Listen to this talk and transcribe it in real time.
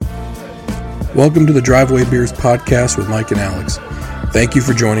Welcome to the Driveway Beers podcast with Mike and Alex. Thank you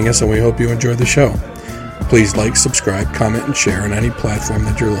for joining us, and we hope you enjoy the show. Please like, subscribe, comment, and share on any platform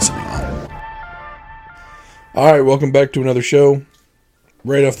that you're listening on. All right, welcome back to another show.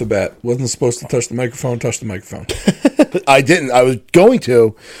 Right off the bat, wasn't supposed to touch the microphone, touch the microphone. I didn't. I was going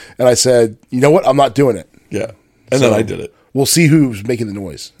to, and I said, you know what? I'm not doing it. Yeah, and then I did it. We'll see who's making the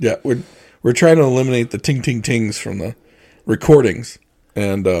noise. Yeah, we're trying to eliminate the ting-ting-tings from the recordings,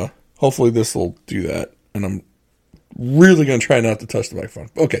 and hopefully this will do that. And I'm really going to try not to touch the microphone.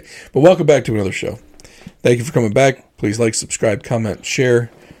 Okay, but welcome back to another show. Thank you for coming back. Please like, subscribe, comment, share.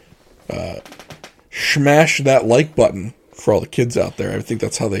 Smash that like button for all the kids out there. I think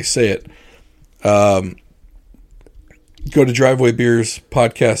that's how they say it. Go to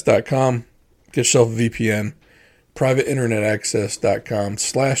drivewaybeerspodcast.com. Get yourself a VPN.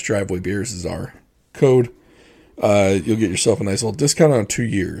 privateinternetaccess.com/drivewaybeers is our code. You'll get yourself a nice little discount on 2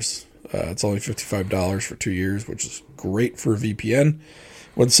 years. It's only $55 for 2 years, which is great for a VPN.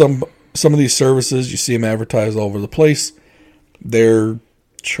 When some of these services, you see them advertised all over the place, they're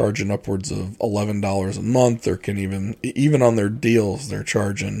charging upwards of $11 a month, or can even on their deals, they're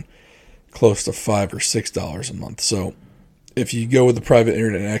charging close to $5 or $6 a month. So if you go with the private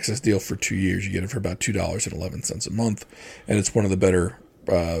internet access deal for 2 years, you get it for about $2.11 a month, and it's one of the better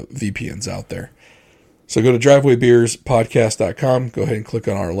VPNs out there. So go to drivewaybeerspodcast.com. Go ahead and click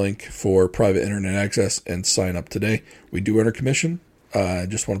on our link for private internet access and sign up today. We do earn a commission. I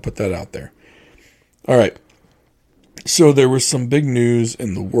just want to put that out there. All right. So there was some big news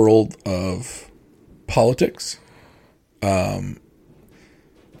in the world of politics. One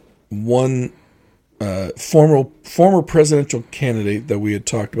former presidential candidate that we had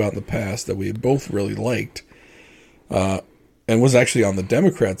talked about in the past that we had both really liked, and was actually on the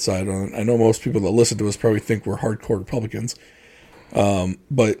Democrat side. I know most people that listen to us probably think we're hardcore Republicans,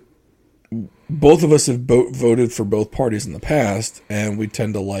 but both of us have voted for both parties in the past, and we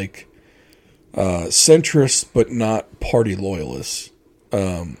tend to like centrists, but not party loyalists.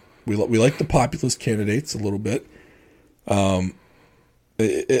 We like the populist candidates a little bit, at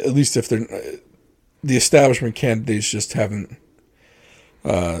least if they're the establishment candidates. Just haven't.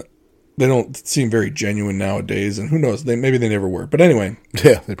 They don't seem very genuine nowadays, and who knows? Maybe they never were. But anyway,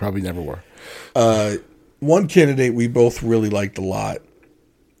 yeah, they probably never were. One candidate we both really liked a lot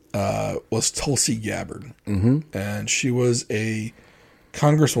was Tulsi Gabbard, and she was a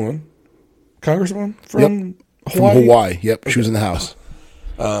congresswoman from Hawaii. From Hawaii. Yep, okay. She was in the House.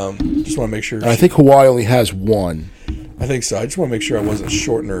 Just want to make sure. I think Hawaii only has one. I think so. I just want to make sure I wasn't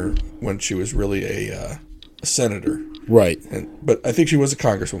shorting her when she was really a senator. Right. But I think she was a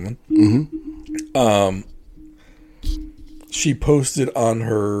congresswoman. Mm-hmm. She posted on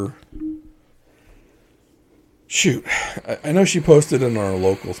her... Shoot. I know she posted it on our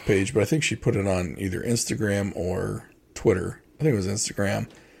locals page, but I think she put it on either Instagram or Twitter. I think it was Instagram.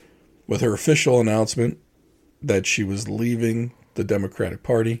 With her official announcement that she was leaving the Democratic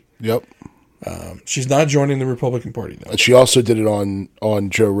Party. Yep. She's not joining the Republican Party, though. And she also did it on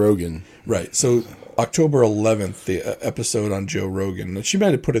Joe Rogan. Right. So October 11th, the episode on Joe Rogan, and she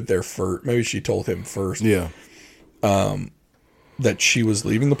might have put it there first. Maybe she told him first. Yeah. That she was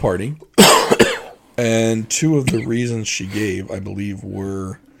leaving the party. And two of the reasons she gave, I believe,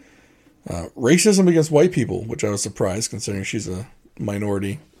 were racism against white people, which I was surprised considering she's a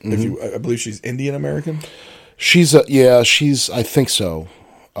minority. I believe she's Indian American. I think so.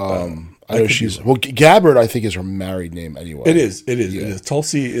 I know Gabbard, I think, is her married name anyway. It is. Yeah.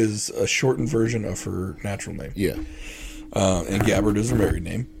 Tulsi is a shortened version of her natural name. Yeah. And Gabbard is her married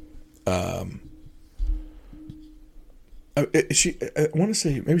name. I want to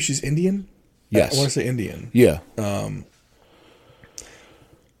say, maybe she's Indian? Yes. I want to say Indian. Yeah.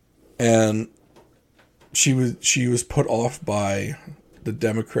 And she was put off by the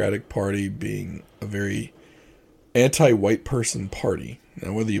Democratic Party being a very anti-white person party.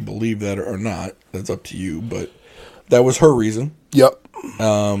 Now, whether you believe that or not, that's up to you. But that was her reason. Yep.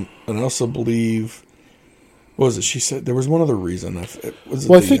 And I also believe, what was it? She said there was one other reason. I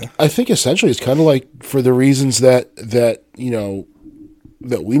think essentially it's kind of like for the reasons that we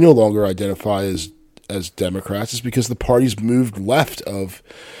no longer identify as Democrats, is because the party's moved left.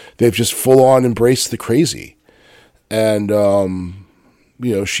 They've just full on embraced the crazy, and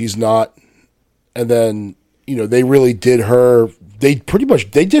she's not. And then they really did her. They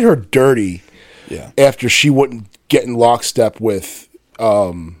did her dirty. Yeah. After she wouldn't get in lockstep with,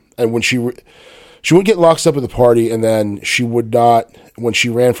 and when she wouldn't get locked up with the party, and then she would not when she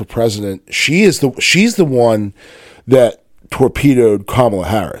ran for president. She's the one that torpedoed Kamala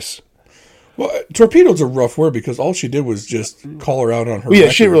Harris. Well, torpedo's a rough word because all she did was just call her out on her. Well, yeah,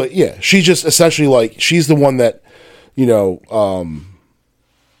 record. she really, yeah, she just essentially like she's the one that, you know,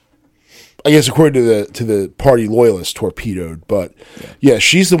 I guess according to the party loyalists, torpedoed, but yeah,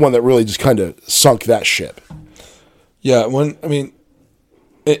 she's the one that really just kind of sunk that ship. Yeah, and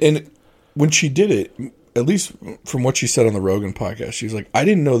when she did it, at least from what she said on the Rogan podcast, she was like, "I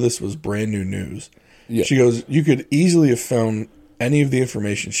didn't know this was brand new news." Yeah. She goes, "You could easily have found any of the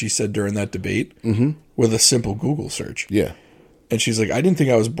information she said during that debate with a simple Google search." Yeah, and she's like, "I didn't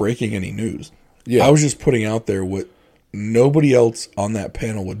think I was breaking any news. Yeah. I was just putting out there what nobody else on that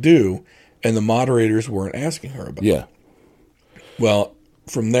panel would do." And the moderators weren't asking her about it. Yeah. Well,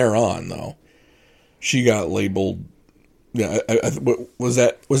 from there on, though, she got labeled. Yeah, was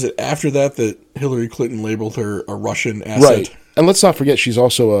it after that Hillary Clinton labeled her a Russian asset? Right. And let's not forget, she's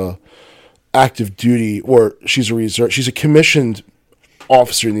also a active duty, or she's a reserve. She's a commissioned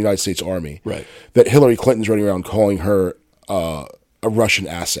officer in the United States Army. Right. That Hillary Clinton's running around calling her a Russian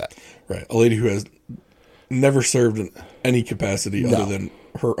asset. Right. A lady who has never served in any capacity other than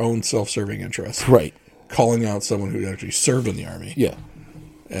her own self-serving interests. Right. Calling out someone who actually served in the Army. Yeah.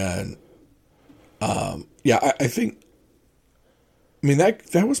 And, I think, I mean,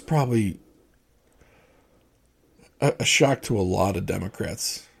 that was probably a shock to a lot of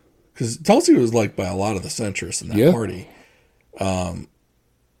Democrats. Because Tulsi was liked by a lot of the centrists in that party.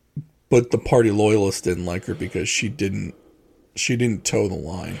 But the party loyalists didn't like her because she didn't toe the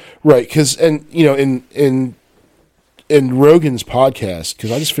line. Right. Because, and, you know, in Rogan's podcast,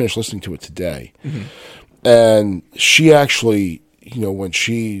 because I just finished listening to it today, and she actually, you know, when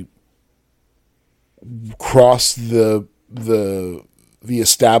she crossed the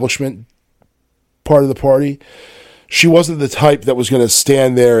establishment part of the party, she wasn't the type that was going to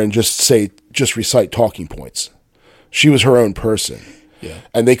stand there and just recite talking points. She was her own person,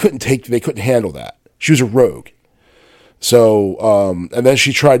 and they couldn't handle that. She was a rogue. So, and then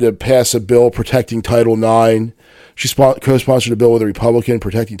she tried to pass a bill protecting Title IX. She co-sponsored a bill with a Republican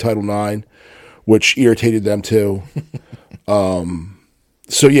protecting Title IX, which irritated them too.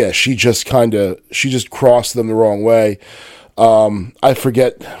 So yeah, she just crossed them the wrong way. I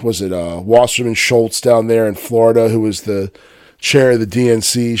forget, was it Wasserman Schultz down there in Florida, who was the chair of the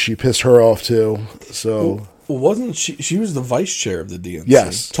DNC? She pissed her off too. So, well, wasn't she? She was the vice chair of the DNC.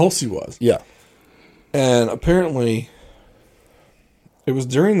 Yes, Tulsi was. Yeah, and apparently, it was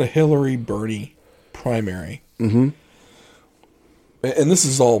during the Hillary-Bernie primary. Mm-hmm. And this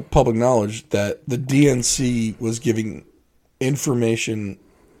is all public knowledge that the DNC was giving information,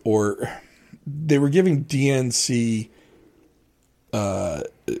 or they were giving DNC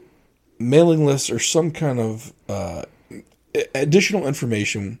mailing lists or some kind of additional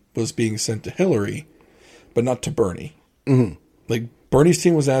information was being sent to Hillary, but not to Bernie. Mm-hmm. Like Bernie's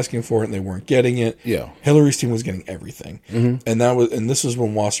team was asking for it and they weren't getting it. Yeah. Hillary's team was getting everything. Mm-hmm. And this was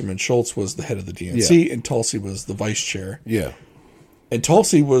when Wasserman Schultz was the head of the DNC and Tulsi was the vice chair. Yeah. And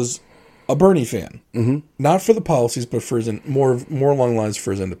Tulsi was a Bernie fan. Mm-hmm. Not for the policies, but for his more along the lines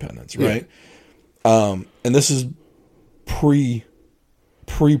for his independence, right? Yeah. And this is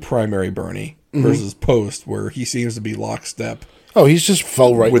pre-primary Bernie versus post, where he seems to be lockstep. Oh, he's just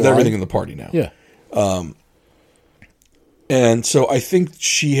fell right with everything in the party now. Yeah. And so I think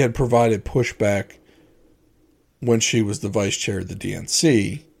she had provided pushback when she was the vice chair of the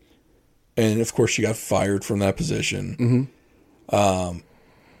DNC. And of course she got fired from that position. Mm-hmm.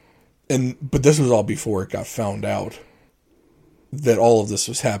 But this was all before it got found out that all of this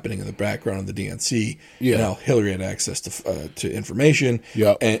was happening in the background of the DNC. Yeah. And how Hillary had access to information.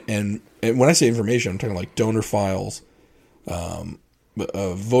 Yeah. And when I say information, I'm talking like donor files,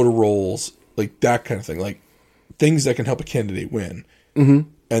 voter rolls, like that kind of thing. Like, things that can help a candidate win. Mm-hmm.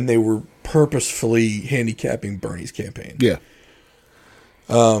 And they were purposefully handicapping Bernie's campaign. Yeah.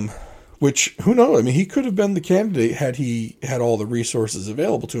 Which, who knows? I mean, he could have been the candidate had he had all the resources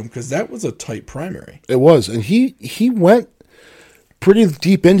available to him, because that was a tight primary. It was. And he went pretty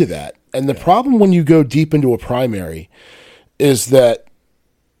deep into that. And the problem when you go deep into a primary is that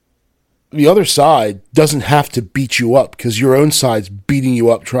the other side doesn't have to beat you up, because your own side's beating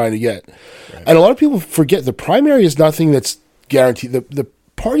you up trying to get. Right. And a lot of people forget the primary is nothing that's guaranteed. The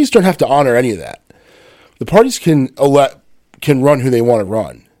parties don't have to honor any of that. The parties can run who they want to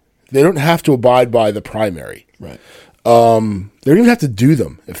run. They don't have to abide by the primary. Right. They don't even have to do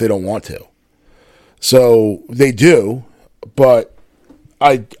them if they don't want to. So they do, but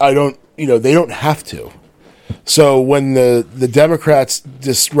I don't. They don't have to. So when the Democrats,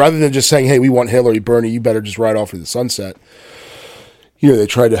 just rather than just saying, "Hey, we want Hillary, Bernie, you better just ride off into the sunset," they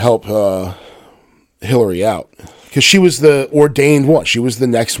tried to help Hillary out. because she was the ordained one. She was the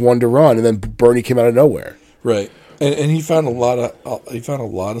next one to run, and then Bernie came out of nowhere. Right, and he found a lot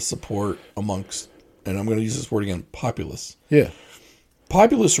of support amongst, and I'm going to use this word again, populists. Yeah,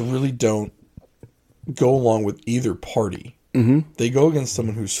 populists really don't go along with either party. Mm-hmm. They go against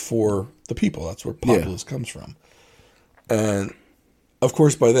someone who's for the people. That's where populist comes from. And of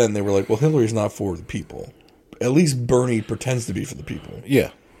course, by then they were like, "Well, Hillary's not for the people. At least Bernie pretends to be for the people."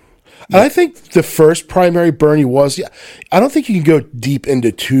 Yeah. And I think the first primary Bernie was, I don't think you can go deep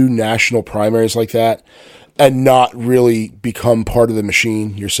into two national primaries like that and not really become part of the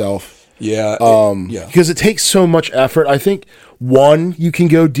machine yourself. Yeah. Because it takes so much effort. I think one you can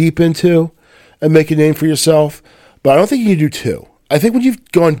go deep into and make a name for yourself, but I don't think you can do two. I think when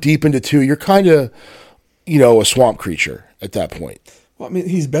you've gone deep into two, you're kind of, a swamp creature at that point. Well, I mean,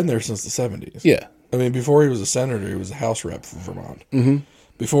 he's been there since the 70s. Yeah. I mean, before he was a senator, he was a House rep for Vermont. Mm-hmm.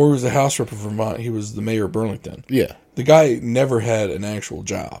 Before he was a House rep of Vermont, he was the mayor of Burlington. Yeah. The guy never had an actual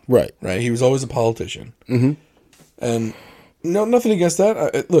job. Right. Right? He was always a politician. Mm-hmm. And nothing against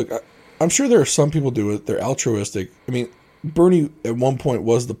that. Look, I'm sure there are some people do it. They're altruistic. I mean, Bernie at one point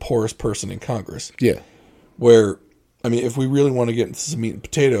was the poorest person in Congress. Yeah. Where, I mean, if we really want to get into some meat and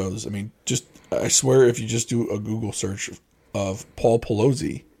potatoes, I mean, I swear if you just do a Google search of Paul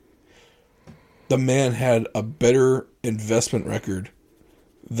Pelosi, the man had a better investment record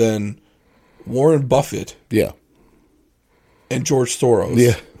than Warren Buffett and George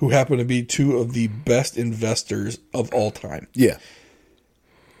Soros, who happen to be two of the best investors of all time. Yeah.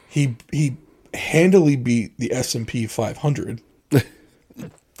 He handily beat the S&P 500.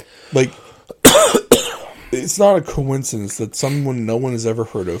 Like, it's not a coincidence that someone no one has ever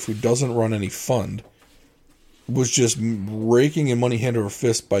heard of who doesn't run any fund was just raking in money hand over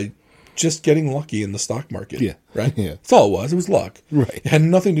fist by just getting lucky in the stock market. Yeah. Right? Yeah. That's all it was. It was luck. Right. It had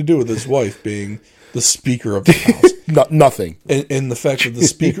nothing to do with his wife being the Speaker of the House. Nothing. And the fact that the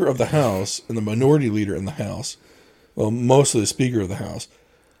Speaker of the House and the minority leader in the House, well, mostly the Speaker of the House,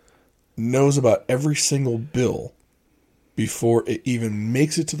 knows about every single bill before it even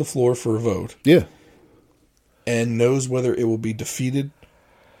makes it to the floor for a vote. Yeah. And knows whether it will be defeated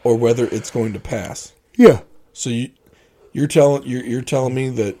or whether it's going to pass. Yeah. So you're telling me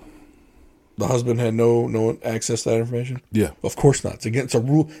that the husband had no access to that information? Yeah. Of course not. It's against a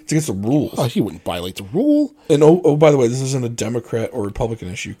rule. It's against the rules. Oh, he wouldn't violate the rule. And oh, by the way, this isn't a Democrat or Republican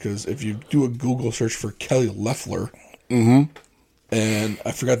issue, because if you do a Google search for Kelly Loeffler, and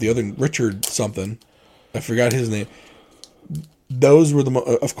I forgot the other, Richard something, I forgot his name. Those were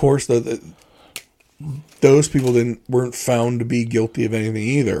of course, those people weren't found to be guilty of anything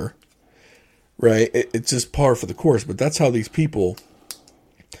either, right? It's just par for the course. But that's how these people,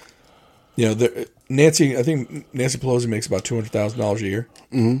 Nancy. I think Nancy Pelosi makes about $200,000 a year.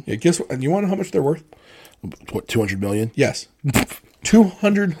 Mm-hmm. Yeah, guess what? And you want to know how much they're worth? What, $200 million? Yes,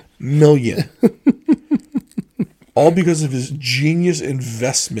 $200 million. All because of his genius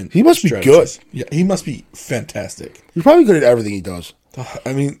investment. He must strategies. Be good. Yeah, he must be fantastic. He's probably good at everything he does.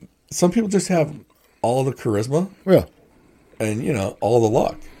 I mean, some people just have all the charisma. Yeah. And, all the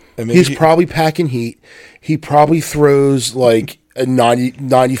luck. I mean, he's probably packing heat. He probably throws like a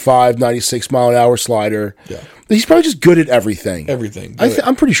 95, 96 mile an hour slider. Yeah. He's probably just good at everything. Everything.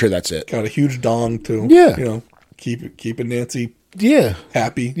 I'm pretty sure that's it. Got a huge dong, too. Yeah. Keeping Nancy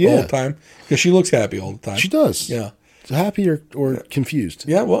happy all the time. Because she looks happy all the time. She does. Yeah. Happy or confused.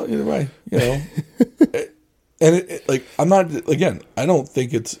 Yeah, well, either way. And I'm not, again, I don't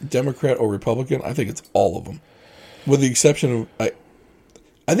think it's Democrat or Republican. I think it's all of them. With the exception of,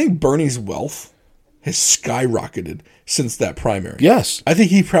 I think Bernie's wealth has skyrocketed since that primary. Yes. I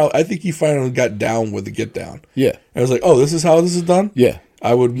think he finally got down with the get down. Yeah. And I was like, oh, this is how this is done? Yeah.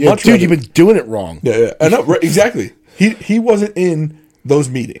 I would much rather. Dude, you've been doing it wrong. Yeah. I know, right, exactly. He wasn't in those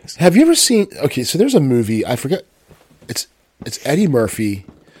meetings. Have you ever seen, okay, so there's a movie, I forget, it's Eddie Murphy.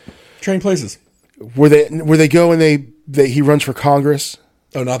 Trading Places. Where they go and he runs for Congress.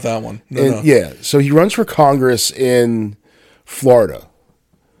 Oh, not that one. No. Yeah, so he runs for Congress in Florida,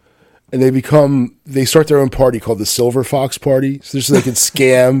 and they start their own party called the Silver Fox Party, so they can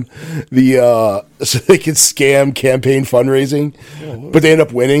scam campaign fundraising, but they end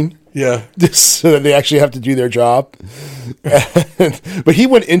up winning. Yeah, so that they actually have to do their job. But he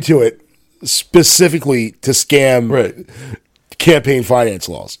went into it specifically to scam campaign finance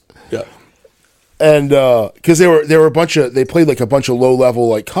laws. Yeah. And because they were they played like a bunch of low level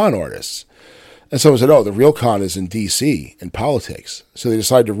like con artists, and someone said, "Oh, the real con is in D.C. in politics." So they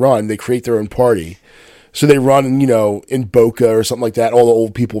decide to run. They create their own party. So they run, in Boca or something like that. All the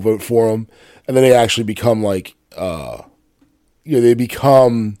old people vote for them, and then they actually become like, they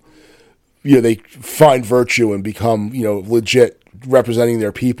become they find virtue and become, legit representing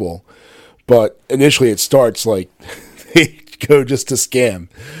their people. But initially it starts like they go just to scam,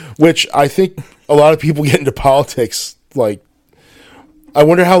 which I think a lot of people get into politics. Like, I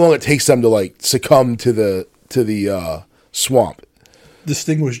wonder how long it takes them to like succumb to the swamp.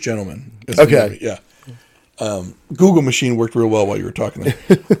 Distinguished Gentleman. Okay. Yeah. Google machine worked real well while you were talking there.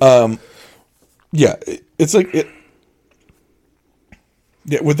 Yeah. It's like it.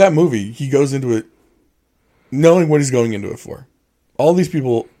 Yeah. With that movie, he goes into it knowing what he's going into it for. All these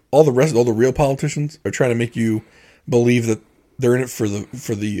people, all the real politicians are trying to make you believe that they're in it for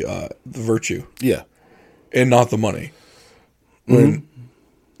the virtue. Yeah. And not the money. When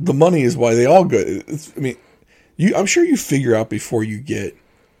the money is why they all go. I'm sure you figure out before you get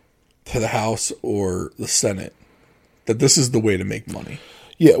to the House or the Senate that this is the way to make money.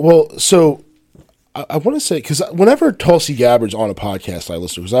 Yeah, well, so I want to say, because whenever Tulsi Gabbard's on a podcast I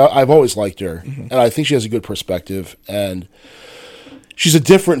listen to, because I've always liked her, and I think she has a good perspective, and she's a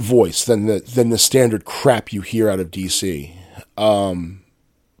different voice than the standard crap you hear out of D.C.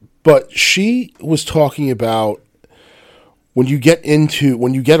 But she was talking about when you get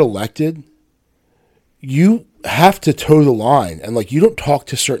elected, you have to toe the line, and like you don't talk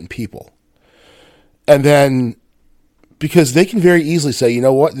to certain people, and then because they can very easily say, you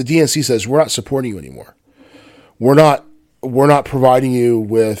know what, the DNC says we're not supporting you anymore. We're not providing you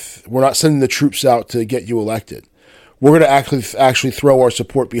with. We're not sending the troops out to get you elected. We're going to actually throw our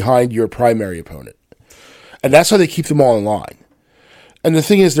support behind your primary opponent, and that's how they keep them all in line. And the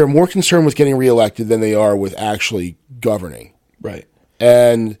thing is, they're more concerned with getting reelected than they are with actually governing. Right.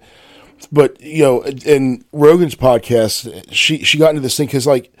 But, in Rogan's podcast, she got into this thing because,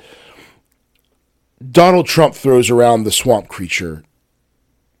 like, Donald Trump throws around the swamp creature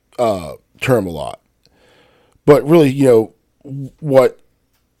term a lot. But really, what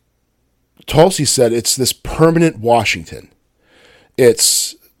Tulsi said, it's this permanent Washington.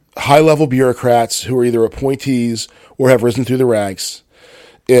 It's high-level bureaucrats who are either appointees or have risen through the ranks.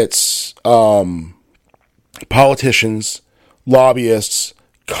 It's politicians, lobbyists,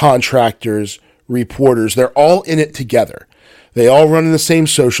 contractors, reporters. They're all in it together. They all run in the same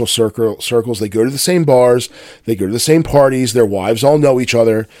social circles. They go to the same bars. They go to the same parties. Their wives all know each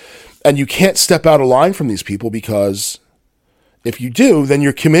other. And you can't step out of line from these people because if you do, then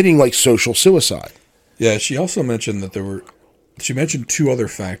you're committing like social suicide. Yeah, she also mentioned that she mentioned two other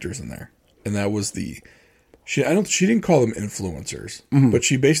factors in there. And that was she didn't call them influencers, but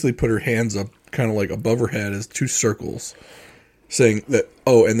she basically put her hands up kind of like above her head as two circles saying that,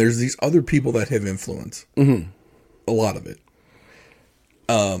 and there's these other people that have influence. A lot of it.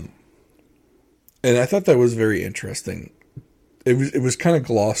 And I thought that was very interesting. It was kind of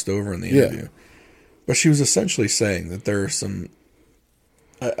glossed over in the interview. But she was essentially saying that there are some,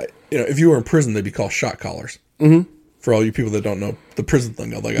 if you were in prison, they'd be called shot callers. For all you people that don't know the prison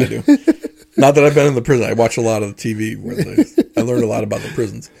lingo like I do. Not that I've been in the prison. I watch a lot of the TV where I learned a lot about the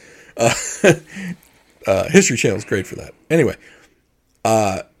prisons. History Channel is great for that. Anyway,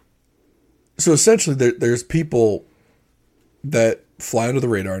 so essentially there's people that fly under the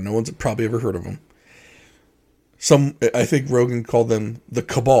radar. No one's probably ever heard of them. I think Rogan called them the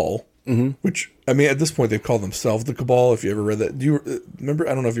cabal, which, at this point they've called themselves the cabal. If you ever read that, do you remember?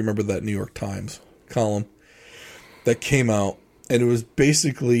 I don't know if you remember that New York Times column that came out, and it was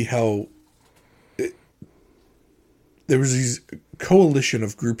basically how there was these coalition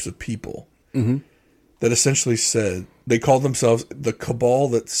of groups of people that essentially said they called themselves the cabal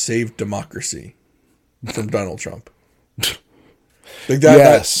that saved democracy from Donald Trump. Like that,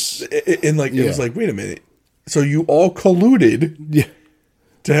 yes, it was like, wait a minute. So you all colluded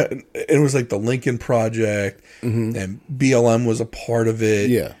it was like the Lincoln Project and BLM was a part of it.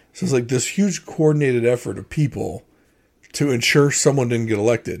 Yeah. So it's like this huge coordinated effort of people to ensure someone didn't get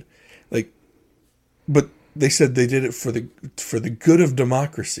elected. But they said they did it for the good of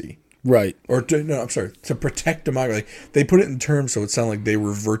democracy. Right. To protect democracy. They put it in terms so it sounded like they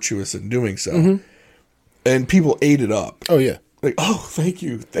were virtuous in doing so. And people ate it up. Oh, yeah. Like, oh, thank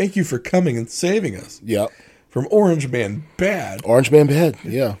you. Thank you for coming and saving us. Yep. From Orange Man Bad. Orange Man Bad,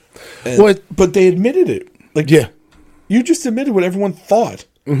 yeah. But they admitted it. Yeah. You just admitted what everyone thought.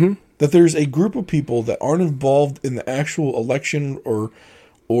 That there's a group of people that aren't involved in the actual election or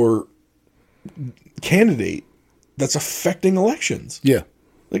candidate that's affecting elections. Yeah.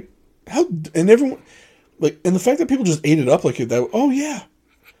 Like, how, and everyone, and the fact that people just ate it up like that, oh, yeah.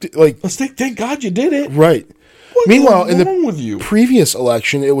 Let's thank God you did it. Right. What Meanwhile, in the previous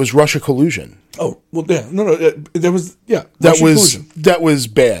election, it was Russia collusion. Oh, well, yeah. No, that was, yeah. That was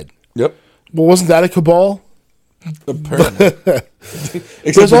bad. Yep. Well, wasn't that a cabal? Apparently.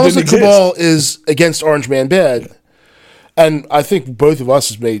 Because all the cabal is against Orange Man bad. And I think both of us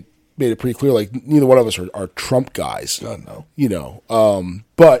has made it pretty clear, like, neither one of us are Trump guys. God, no. You know.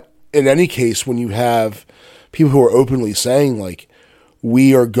 But in any case, when you have people who are openly saying, like,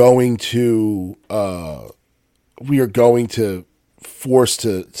 we are going to force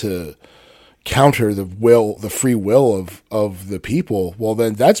to counter the free will of the people, well,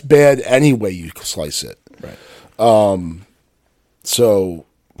 then that's bad any way you slice it. Right. So,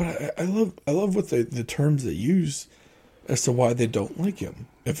 but I love what the terms they use as to why they don't like him.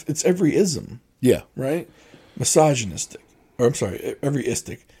 If it's every ism, yeah, right? Misogynistic, or I'm sorry, every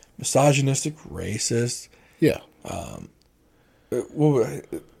istic, misogynistic, racist, yeah,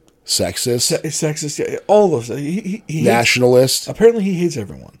 sexist, yeah, all those. He nationalist. Apparently, he hates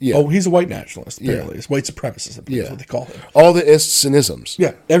everyone. Yeah. Oh, he's a white nationalist. Apparently, Yeah. he's white supremacist. I believe is what they call him. All the ists and isms.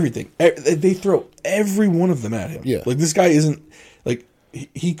 Yeah, everything. They throw every one of them at him. Yeah. Like, this guy isn't, like,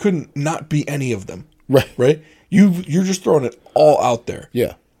 he couldn't not be any of them. Right. Right? You're just throwing it all out there.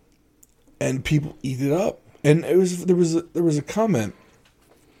 Yeah. And people eat it up. And there was a comment.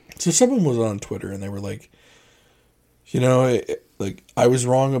 So someone was on Twitter and they were like, you know, like, I was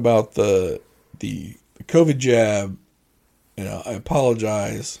wrong about the COVID jab. You know, I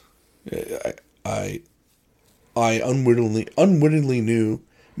apologize. I unwittingly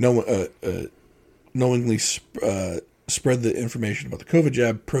knowingly spread the information about the COVID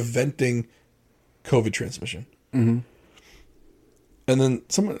jab, preventing COVID transmission. Mm-hmm. And then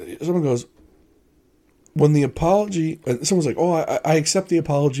someone goes, when the apology, and someone's like, oh, I accept the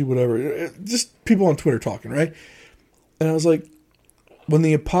apology, whatever. Just people on Twitter talking, right? And I was like, when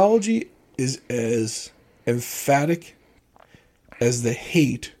the apology is as emphatic as the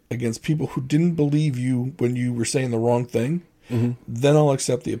hate against people who didn't believe you when you were saying the wrong thing, then I'll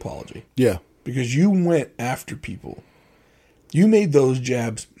accept the apology. Yeah. Because you went after people. You made those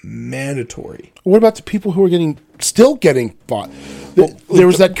jabs mandatory. What about the people who are still getting fought? There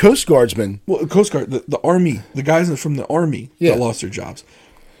was that Coast Guardsman. Well, Coast Guard, the Army, the guys from the Army that lost their jobs.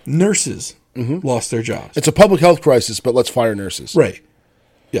 Nurses lost their jobs. It's a public health crisis, but let's fire nurses. Right.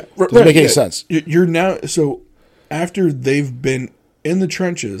 Yeah. Doesn't make any sense. You're now, so after they've been in the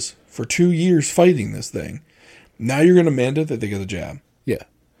trenches for 2 years fighting this thing, now you're going to mandate that they get the jab. Yeah.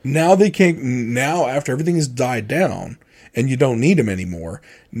 Now they can't, now after everything has died down and you don't need them anymore,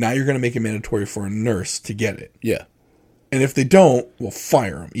 now you're going to make it mandatory for a nurse to get it. Yeah. And if they don't, we'll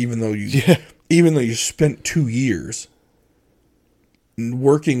fire them, even though you spent 2 years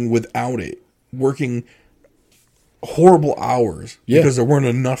working without it, working horrible hours because there weren't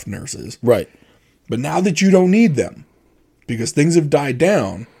enough nurses. Right. But now that you don't need them, because things have died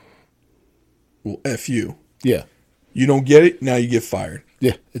down, well, F you. Yeah. You don't get it, now you get fired.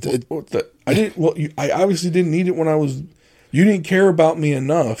 Yeah. I obviously didn't need it when you didn't care about me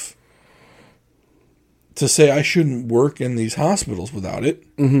enough to say I shouldn't work in these hospitals without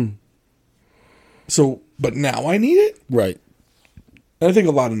it. Mm-hmm. So, but now I need it? Right. And I think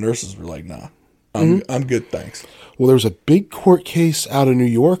a lot of nurses were like, nah, I'm good, thanks. Well, there was a big court case out of New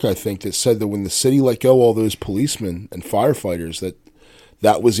York, I think, that said that when the city let go all those policemen and firefighters,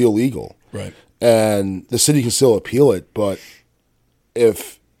 that was illegal. Right. And the city can still appeal it, but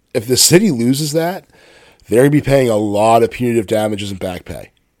if the city loses that, they're going to be paying a lot of punitive damages and back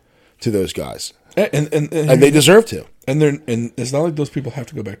pay to those guys. And they deserve to. And it's not like those people have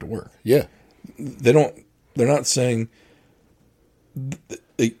to go back to work. Yeah. They're not saying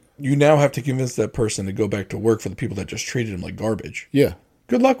you now have to convince that person to go back to work for the people that just treated them like garbage. Yeah.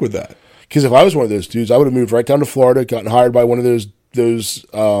 Good luck with that. Because if I was one of those dudes, I would have moved right down to Florida, gotten hired by one of those.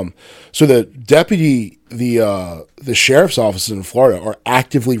 So the deputy, the sheriff's offices in Florida are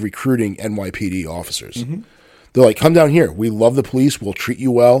actively recruiting NYPD officers. Mm-hmm. They're like, come down here. We love the police. We'll treat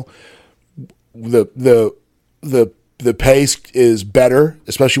you well. The pay is better,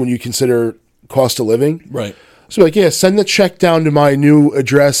 especially when you consider cost of living. Right. So like, yeah, send the check down to my new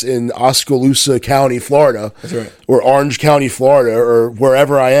address in Oskaloosa County, Florida. That's right. Or Orange County, Florida, or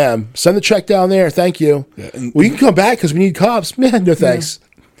wherever I am. Send the check down there. Thank you. Yeah, well, you can come back because we need cops. Man, no thanks.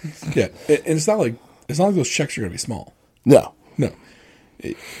 Yeah, and it's not like those checks are going to be small. No.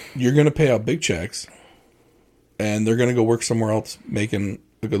 You're going to pay out big checks, and they're going to go work somewhere else making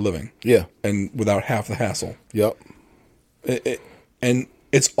a good living. Yeah. And without half the hassle. Yep. And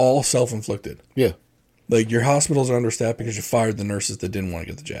it's all self-inflicted. Yeah. Like, your hospitals are understaffed because you fired the nurses that didn't want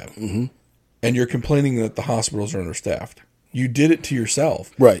to get the jab. Mm-hmm. And you're complaining that the hospitals are understaffed. You did it to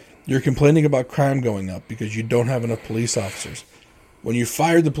yourself. Right. You're complaining about crime going up because you don't have enough police officers. When you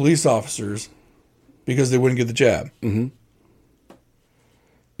fired the police officers because they wouldn't get the jab, mm-hmm.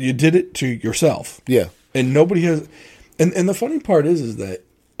 you did it to yourself. Yeah. And nobody has, and the funny part is that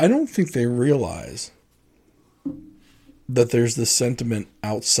I don't think they realize that there's this sentiment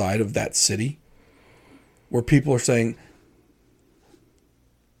outside of that city where people are saying,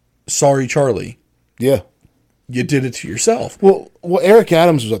 sorry, Charlie. Yeah. You did it to yourself. Well, Eric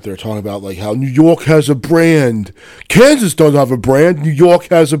Adams was up there talking about like how New York has a brand. Kansas doesn't have a brand. New York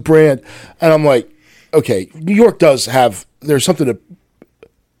has a brand. And I'm like, okay, New York does have, there's something to,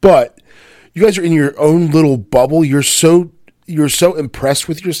 but you guys are in your own little bubble. You're so impressed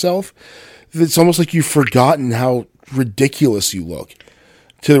with yourself that it's almost like you've forgotten how ridiculous you look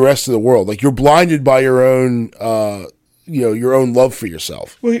to the rest of the world. Like you're blinded by your own, your own love for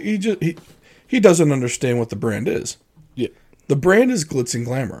yourself. Well, he doesn't understand what the brand is. Yeah. The brand is glitz and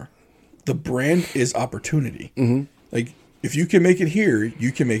glamour. The brand is opportunity. Mm-hmm. Like, if you can make it here,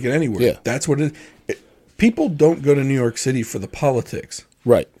 you can make it anywhere. Yeah. That's what people don't go to New York City for the politics.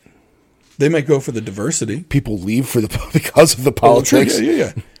 Right. They might go for the diversity. People leave because of the politics. Well,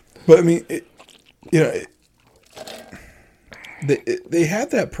 yeah. But, I mean, they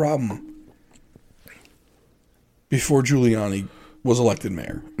had that problem before Giuliani was elected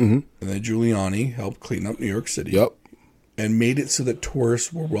mayor. Mm-hmm. And then Giuliani helped clean up New York City. Yep. And made it so that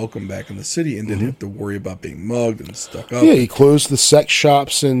tourists were welcome back in the city and didn't have to worry about being mugged and stuck up. Yeah, he closed the sex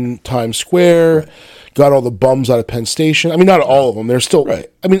shops in Times Square, got all the bums out of Penn Station. I mean, not all of them. They're still.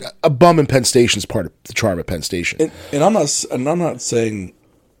 Right. I mean, a bum in Penn Station is part of the charm of Penn Station. And I'm not saying,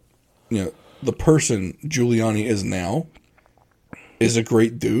 the person Giuliani is now is a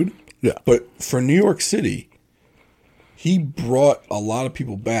great dude. Yeah. But for New York City, he brought a lot of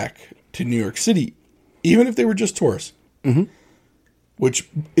people back to New York City, even if they were just tourists. Mm-hmm. Which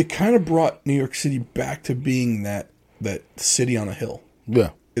it kind of brought New York City back to being that city on a hill. Yeah.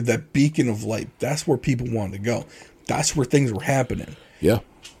 That beacon of light. That's where people wanted to go. That's where things were happening. Yeah.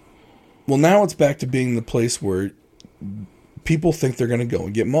 Well, now it's back to being the place where people think they're going to go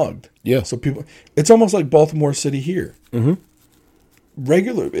and get mugged. Yeah. So it's almost like Baltimore City here. Mm-hmm.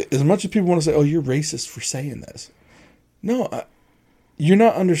 As much as people want to say, oh, you're racist for saying this. No, you're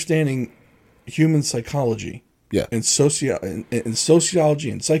not understanding human psychology. Yeah. And sociology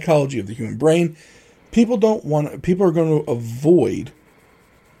and psychology of the human brain. People are going to avoid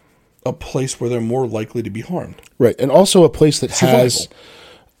a place where they're more likely to be harmed. Right. And also a place that Survival. has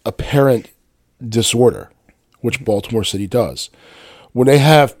apparent disorder, which Baltimore City does. When they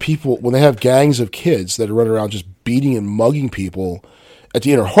have gangs of kids that are running around just beating and mugging people at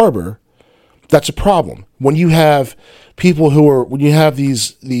the Inner Harbor, that's a problem. When you have when you have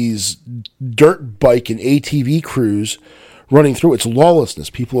these dirt bike and ATV crews running through, it's lawlessness.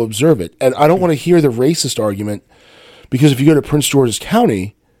 People observe it. And I don't want to hear the racist argument, because if you go to Prince George's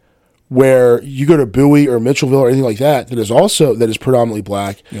County, where you go to Bowie or Mitchellville or anything like that that is predominantly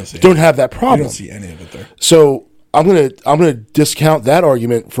black, don't have that problem. You don't see any of it there. So I'm gonna discount that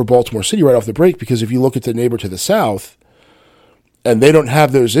argument for Baltimore City right off the break, because if you look at the neighbor to the south, and they don't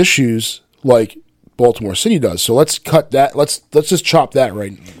have those issues like Baltimore City does. So let's cut that. Let's just chop that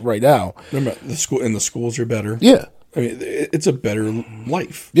right now. Remember, the schools are better. Yeah, I mean, it's a better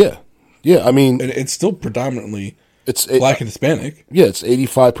life. Yeah. I mean, and it's still predominantly black and Hispanic. Yeah, it's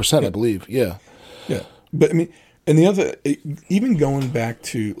 85%, I believe. Yeah. But I mean, and the other, even going back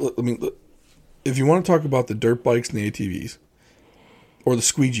to, I mean, if you want to talk about the dirt bikes and the ATVs, or the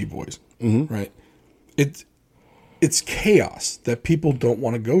squeegee boys, mm-hmm. right? It's chaos that people don't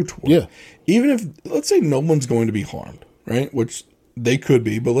want to go toward. Yeah. Even if, let's say no one's going to be harmed, right? Which they could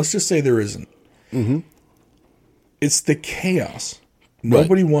be, but let's just say there isn't. Mm-hmm. It's the chaos.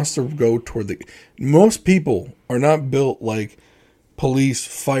 Nobody wants to go toward most people are not built like police,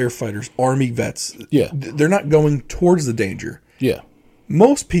 firefighters, army vets. Yeah. They're not going towards the danger. Yeah.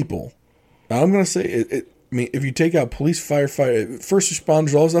 Most people, I'm going to say, I mean, if you take out police, firefighter, first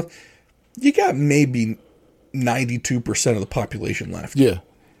responders, all that stuff, you got maybe 92% of the population left. Yeah.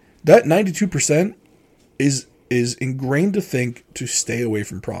 That 92% is ingrained to think to stay away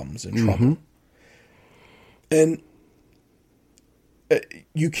from problems and trouble. Mm-hmm. And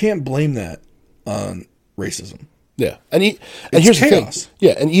you can't blame that on racism. Yeah. And here's chaos. The thing.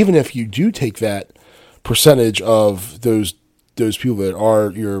 Yeah, and even if you do take that percentage of those people that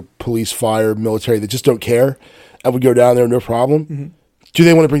are your police, fire, military that just don't care and would go down there no problem, mm-hmm. do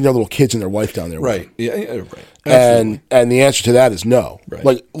they want to bring their little kids and their wife down there? Right. Yeah, right. Absolutely. And the answer to that is no. Right.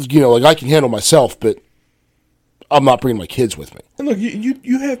 Like I can handle myself, but I'm not bringing my kids with me. And look,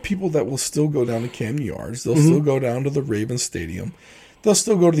 you have people that will still go down to Camden Yards. They'll mm-hmm. still go down to the Ravens Stadium. They'll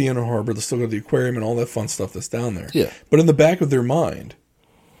still go to the Inner Harbor. They'll still go to the aquarium and all that fun stuff that's down there. Yeah. But in the back of their mind,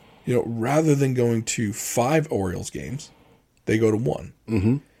 rather than going to 5 Orioles games, they go to 1.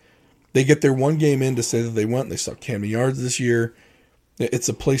 Mm-hmm. They get their one game in to say that they went. They saw Camden Yards this year. It's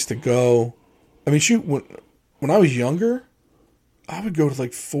a place to go. I mean, shoot, when I was younger, I would go to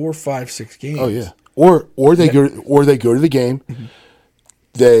like 4, 5, 6 games. Oh yeah. Or they go to the game. Mm-hmm.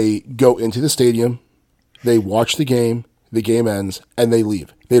 They go into the stadium. They watch the game ends, and they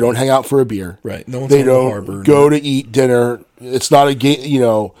leave. They don't hang out for a beer. Right. No one's they on the don't harbor. Go to eat dinner. It's not a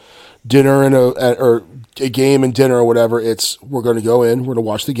game, dinner or a game and dinner or whatever. It's we're going to go in, we're going to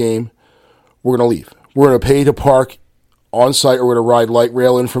watch the game, we're going to leave. We're going to pay to park on site, or we're going to ride light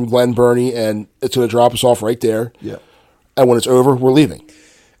rail in from Glen Burnie, and it's going to drop us off right there. Yeah. And when it's over, we're leaving.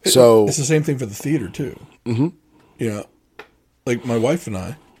 So it's the same thing for the theater too. Mm-hmm. Like my wife and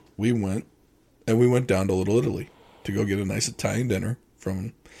I, we went down to Little Italy to go get a nice Italian dinner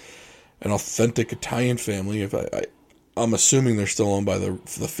from an authentic Italian family. If I'm assuming they're still owned by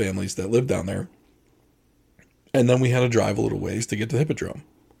the families that live down there. And then we had to drive a little ways to get to the Hippodrome.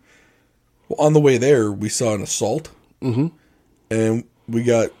 Well, on the way there, we saw an assault, and I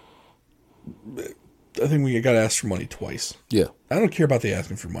think we got asked for money twice. Yeah, I don't care about the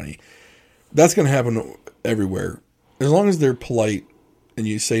asking for money. That's going to happen everywhere. As long as they're polite and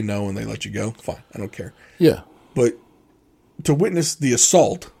you say no and they let you go, fine. I don't care. Yeah. But to witness the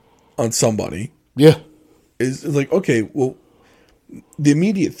assault on somebody, is like, okay, well, the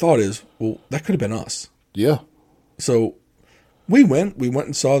immediate thought is, well, that could have been us. Yeah. So we went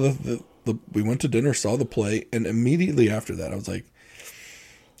and saw we went to dinner, saw the play, and immediately after that, I was like,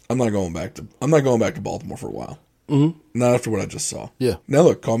 I'm not going back to Baltimore for a while. Mm-hmm. Not after what I just saw. Yeah. Now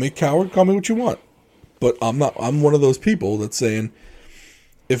look, call me a coward, call me what you want, but I'm not. I'm one of those people that's saying,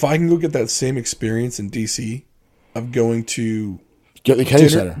 if I can go get that same experience in DC, I'm going to get the Kennedy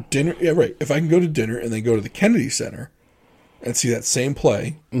Center. Dinner, yeah, right. If I can go to dinner and then go to the Kennedy Center and see that same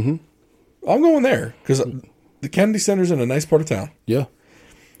play, I'm going there because the Kennedy Center's in a nice part of town. Yeah.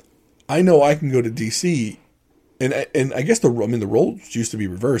 I know I can go to DC, and I guess the roles used to be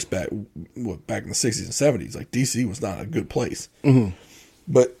reversed back in the 60s and 70s. Like DC was not a good place,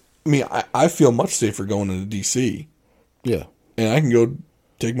 but I mean I feel much safer going into DC. Yeah, and I can go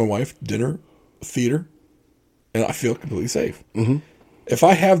take my wife dinner, theater, and I feel completely safe. Mm-hmm. If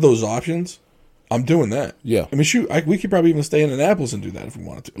I have those options, I'm doing that. Yeah, I mean shoot, we could probably even stay in Annapolis and do that if we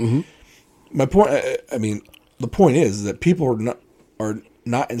wanted to. Mm-hmm. My point, the point is that people are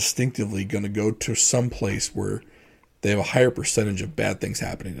not instinctively going to go to some place where they have a higher percentage of bad things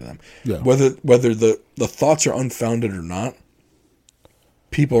happening to them. Yeah. Whether the thoughts are unfounded or not,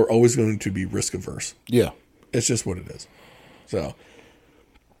 people are always going to be risk averse. Yeah. It's just what it is. So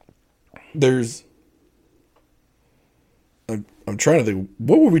I'm trying to think,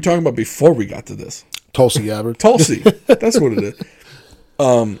 what were we talking about before we got to this? Tulsi Gabbard. Tulsi. That's what it is.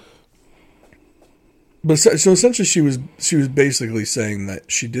 But so essentially, she was basically saying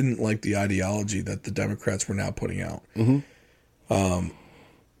that she didn't like the ideology that the Democrats were now putting out. Mm-hmm.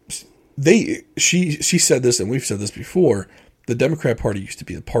 She said this, and we've said this before. The Democrat Party used to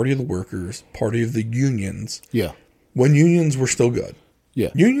be the party of the workers, party of the unions. Yeah. When unions were still good.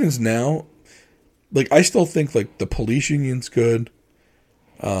 Yeah. Unions now, like I still think like the police union's good.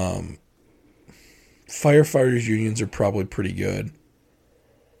 Firefighters unions are probably pretty good.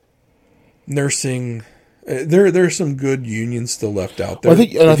 Nursing, there are some good unions still left out there. Well, I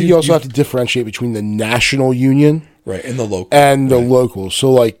think you also have to differentiate between the national union, right, and the local, the local.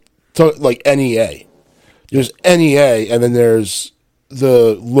 So like NEA, there's NEA, and then there's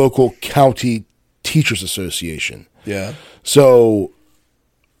the local county teachers association. Yeah. So,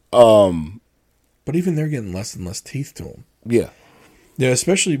 but even they're getting less and less teeth to them. Yeah. Yeah,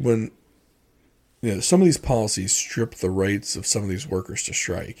 especially when some of these policies strip the rights of some of these workers to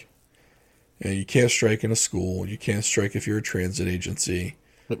strike. You can't strike in a school. You can't strike if you're a transit agency.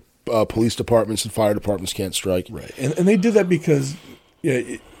 Police departments and fire departments can't strike. Right. And they did that because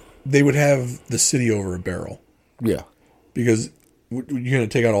they would have the city over a barrel. Yeah. Because you're going to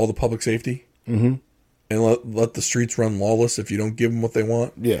take out all the public safety and let the streets run lawless if you don't give them what they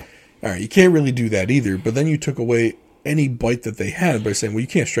want. Yeah. All right. You can't really do that either. But then you took away any bite that they had by saying, well, you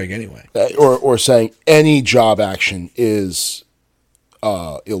can't strike anyway. Or saying any job action is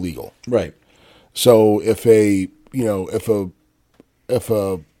illegal. Right. So if you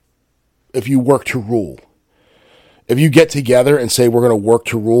work to rule, if you get together and say we're going to work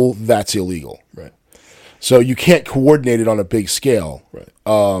to rule, that's illegal. Right. So you can't coordinate it on a big scale. Right.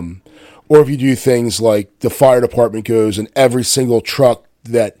 Or if you do things like the fire department goes and every single truck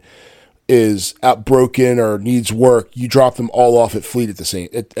that is out broken or needs work, you drop them all off at fleet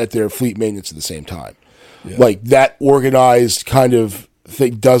at their fleet maintenance at the same time. Yeah. Like that organized kind of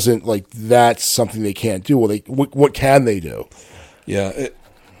thing doesn't, like, that's something they can't do. Well, what can they do? Yeah.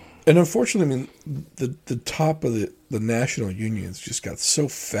 And unfortunately, I mean, the top of the national unions just got so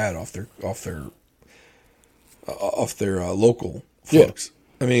fat off their local folks.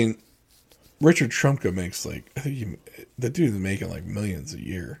 Yeah. I mean, Richard Trumka makes like, I think the dude's making like millions a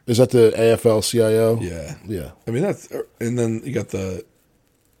year. Is that the AFL-CIO? Yeah, yeah. I mean and then you got the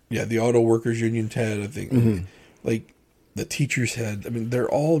auto workers union head. I think like the teachers head. I mean, they're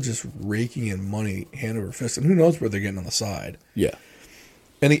all just raking in money hand over fist, and who knows where they're getting on the side. Yeah.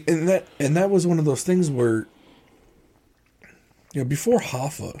 And that was one of those things where, before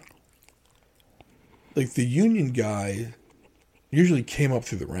Hoffa, like the union guy usually came up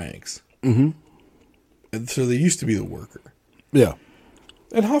through the ranks. Mm-hmm. And so they used to be the worker. Yeah.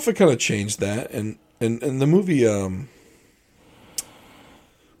 And Hoffa kind of changed that. And the movie, what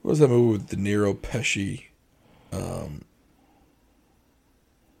was that movie with De Niro, Pesci?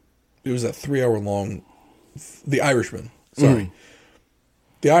 It was that 3-hour long, The Irishman. Sorry. Mm.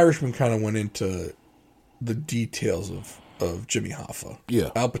 The Irishman kind of went into the details of Jimmy Hoffa. Yeah.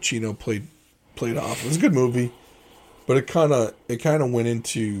 Al Pacino played Hoffa. It was a good movie, but it kind of went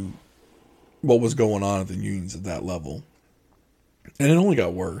into what was going on at the unions at that level, and it only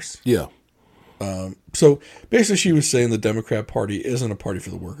got worse. Yeah. So basically, she was saying the Democrat Party isn't a party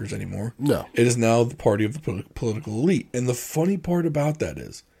for the workers anymore. No, it is now the party of the political elite. And the funny part about that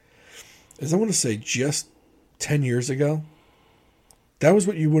is I want to say just 10 years ago, that was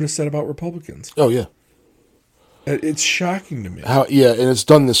what you would have said about Republicans. Oh yeah. It's shocking to me. And it's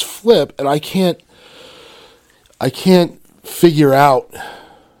done this flip, and I can't figure out.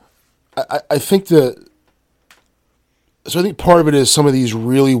 I think I think part of it is some of these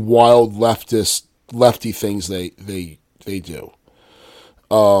really wild lefty things they do.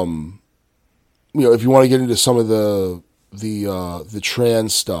 If you want to get into some of the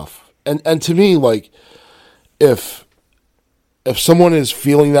trans stuff, and to me, like, if someone is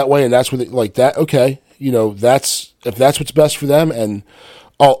feeling that way and that's what they, like that, okay, if that's what's best for them, and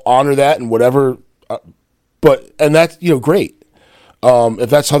I'll honor that and whatever. But that's great. If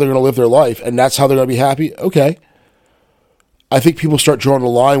that's how they're going to live their life and that's how they're going to be happy, okay. I think people start drawing the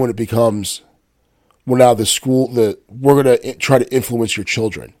line when it becomes, well, now we're going to try to influence your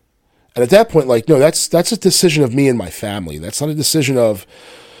children. And at that point, like, no, that's a decision of me and my family. That's not a decision of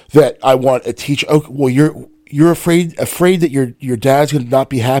that I want a teacher. Oh, well, you're afraid that your dad's going to not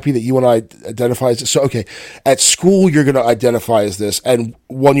be happy that you and I identify as this. So, okay, at school, you're going to identify as this. And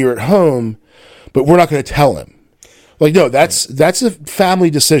when you're at home, but we're not going to tell him. Like, no, that's a family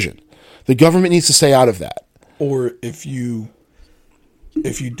decision. The government needs to stay out of that. Or if you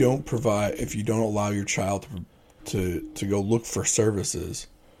don't allow your child to go look for services,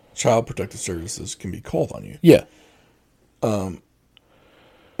 child protective services can be called on you. Yeah. And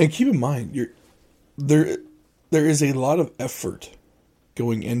keep in mind, there is a lot of effort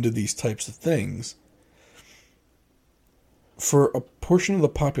going into these types of things for a portion of the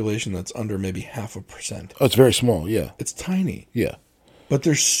population that's under maybe 0.5%. Oh, it's very small, yeah. It's tiny. Yeah. But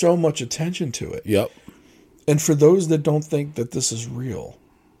there's so much attention to it. Yep. And for those that don't think that this is real,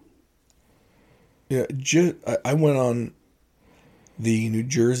 I went on the New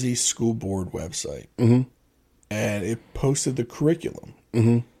Jersey School Board website, mm-hmm. and it posted the curriculum.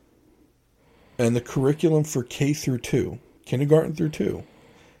 Mm-hmm. And the curriculum for K through 2, kindergarten through 2,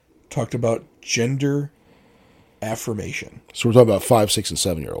 talked about gender affirmation. So we're talking about 5, 6, and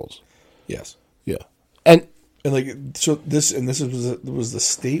 7-year-olds. Yes. Yeah. And like, so this was the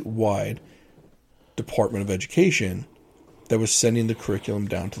statewide Department of Education that was sending the curriculum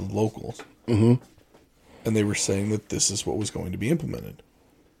down to the locals. Mm-hmm. And they were saying that this is what was going to be implemented.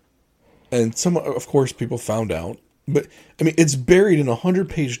 And of course, people found out. But, I mean, it's buried in a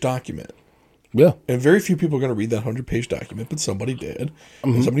 100-page document. Yeah. And very few people are going to read that 100-page document, but somebody did.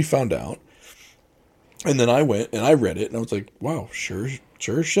 Mm-hmm. And somebody found out. And then I went and I read it, and I was like, wow, sure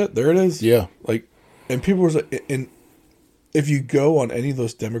as shit, there it is. Yeah. Like, and people was like, and if you go on any of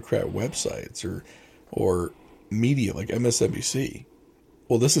those Democrat websites or media like MSNBC,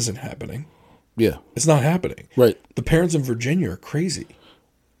 well, this isn't happening. Yeah. It's not happening. Right. The parents in Virginia are crazy,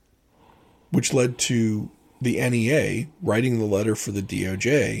 which led to the NEA writing the letter for the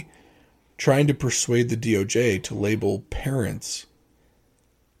DOJ, trying to persuade the DOJ to label parents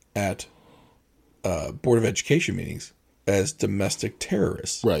at Board of Education meetings as domestic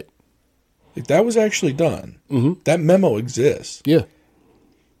terrorists. Right. Like, that was actually done. Mm-hmm. That memo exists. Yeah.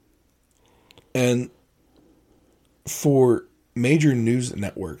 And for major news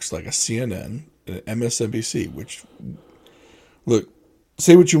networks like a CNN, an MSNBC, which, look,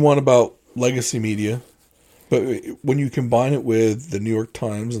 say what you want about legacy media, but when you combine it with the New York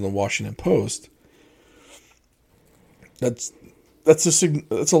Times and the Washington Post, that's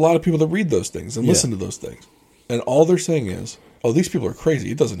a lot of people that read those things and listen to those things. And all they're saying is, oh, these people are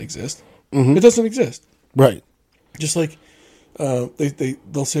crazy. It doesn't exist. Mm-hmm. It doesn't exist. Right. Just like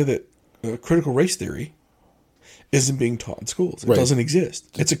they'll say that critical race theory isn't being taught in schools. It doesn't exist.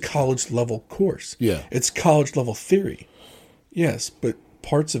 It's a college level course. Yeah. It's college level theory. Yes, but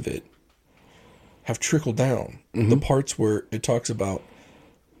parts of it have trickled down. Mm-hmm. The parts where it talks about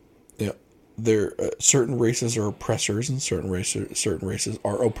there certain races are oppressors and certain races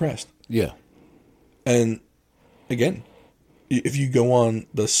are oppressed. Yeah. And again, if you go on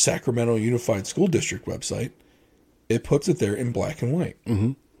the Sacramento Unified School District website, it puts it there in black and white.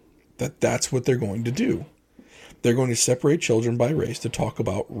 Mm-hmm. That's what they're going to do. They're going to separate children by race to talk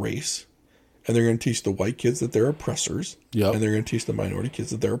about race, and they're going to teach the white kids that they're oppressors, and they're going to teach the minority kids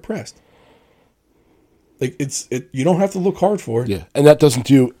that they're oppressed. Like you don't have to look hard for it. Yeah, and that doesn't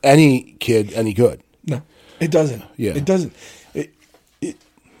do any kid any good. No, it doesn't. Yeah, it doesn't.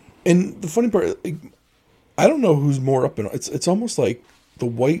 And the funny part, I don't know who's more up in. It's almost like the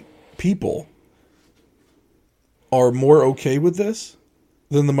white people are more okay with this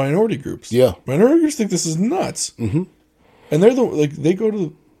than the minority groups. Yeah, minority groups think this is nuts, and they're they go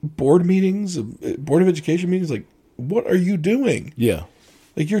to board meetings, board of education meetings. Like, what are you doing? Yeah.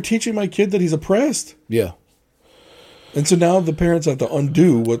 Like, you're teaching my kid that he's oppressed. Yeah. And so now the parents have to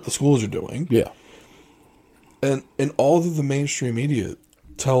undo what the schools are doing. Yeah. And all that the mainstream media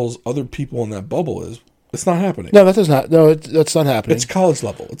tells other people in that bubble is, it's not happening. No, that does not. No, that's not happening. It's college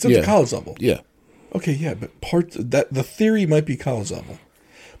level. It's at the college level. Yeah. Okay, yeah, but the theory might be college level,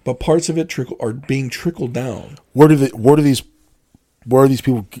 but parts of it are being trickled down. Where are these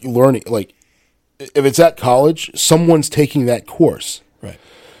people learning? Like, if it's at college, someone's taking that course. Right.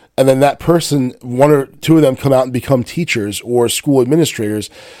 And then that person, one or two of them come out and become teachers or school administrators,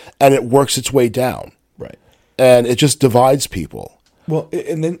 and it works its way down. Right. And it just divides people. Well,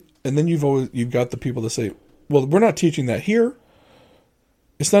 and then you've got the people that say, well, we're not teaching that here.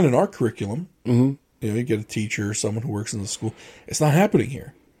 It's not in our curriculum. Mm-hmm. You get a teacher or someone who works in the school. It's not happening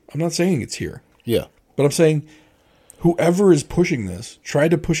here. I'm not saying it's here. Yeah. But I'm saying whoever is pushing this, try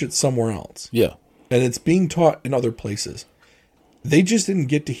to push it somewhere else. Yeah. And it's being taught in other places. They just didn't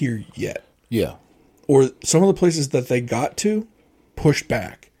get to here yet. Yeah. Or some of the places that they got to pushed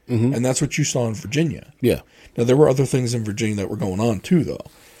back. Mm-hmm. And that's what you saw in Virginia. Yeah. Now, there were other things in Virginia that were going on too, though.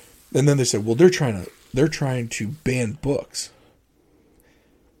 And then they said, well, they're trying to ban books.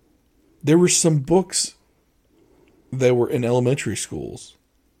 There were some books that were in elementary schools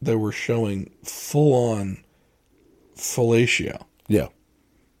that were showing full-on fellatio. Yeah.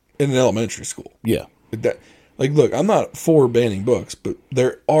 In an elementary school. Yeah. Look, I'm not for banning books, but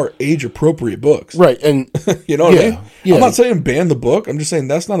there are age-appropriate books. Right, and you know what I mean? Yeah. I'm not saying ban the book. I'm just saying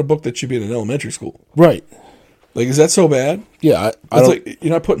that's not a book that should be in an elementary school. Right. Like, is that so bad? Yeah, it's like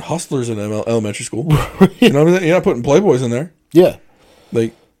you're not putting hustlers in elementary school. You know what I mean? You're not putting Playboys in there. Yeah.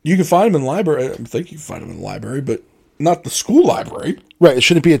 Like, you can find them in the library. I think you can find them in the library, but not the school library. Right. It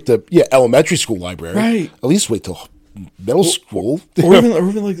shouldn't be at the elementary school library. Right. At least wait till middle school. Or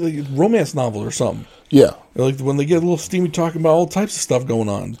even like a romance novel or something. Yeah. Like when they get a little steamy talking about all types of stuff going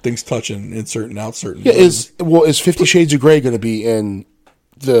on, things touching, insert and outsert. Yeah, is 50 Shades of Grey going to be in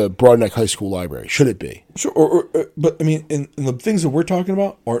the Broadneck High School library? Should it be? Sure. But I mean, and the things that we're talking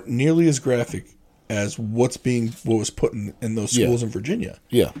about aren't nearly as graphic as what was put in those schools in Virginia.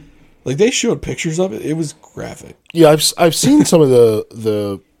 Yeah. Like, they showed pictures of it. It was graphic. Yeah, I've seen some of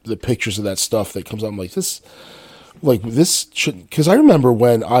the pictures of that stuff that comes out. I'm like, this shouldn't, because I remember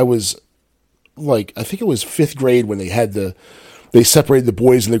when I was like, I think it was 5th grade when they separated the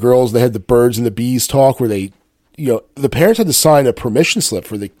boys and the girls. They had the birds and the bees talk where they, the parents had to sign a permission slip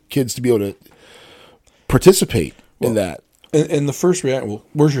for the kids to be able to participate in that. And the first reaction, well,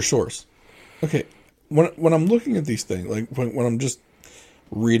 where's your source? Okay, when I'm looking at these things, like when I'm just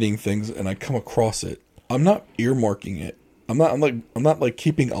reading things and I come across it, I'm not earmarking it. I'm not like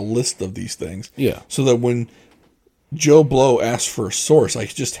keeping a list of these things. Yeah. So that when Joe Blow asks for a source, I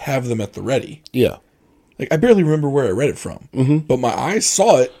just have them at the ready. Yeah. Like, I barely remember where I read it from, but my eyes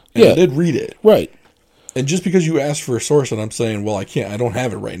saw it and I did read it. Right. And just because you asked for a source and I'm saying, well, I don't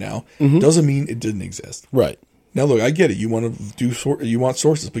have it right now, doesn't mean it didn't exist. Right. Now, look, I get it. You want to you want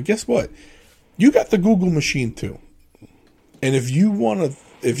sources, but guess what? You got the Google machine too. And if you want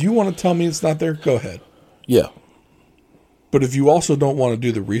to tell me it's not there, go ahead. Yeah. But if you also don't want to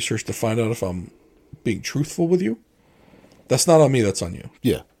do the research to find out if I'm being truthful with you, that's not on me, that's on you.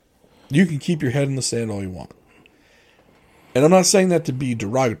 Yeah. You can keep your head in the sand all you want. And I'm not saying that to be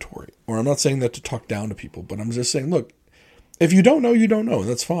derogatory, or I'm not saying that to talk down to people, but I'm just saying, look, if you don't know, you don't know, and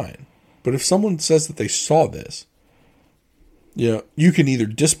that's fine. But if someone says that they saw this, Yeah, you can either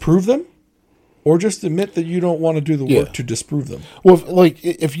disprove them or just admit that you don't want to do the work to disprove them. Well,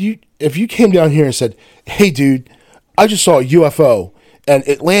 if you came down here and said, "Hey, dude, I just saw a UFO and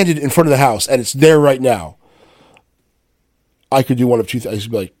it landed in front of the house and it's there right now," I could do one of two things.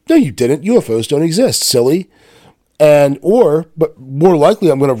 I'd be like, "No, you didn't. UFOs don't exist, silly." But more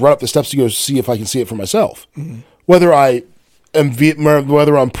likely, I'm going to run up the steps to go see if I can see it for myself. Mm-hmm. Whether I'm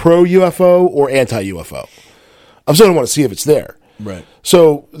pro UFO or anti UFO, I'm still going to want to see if it's there. Right.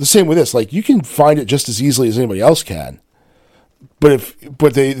 So the same with this, like you can find it just as easily as anybody else can, but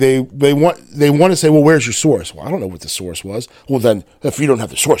they want to say, well, where's your source? Well, I don't know what the source was. Well, then if you don't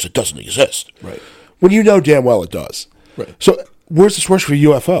have the source, it doesn't exist. Right. When you know damn well it does. Right. So where's the source for a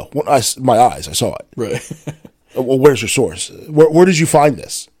UFO? Well, my eyes, I saw it. Right. Well, where's your source? Where did you find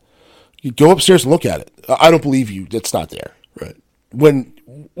this? You go upstairs and look at it. I don't believe you. It's not there. Right. When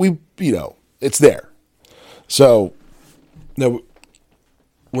it's there. So now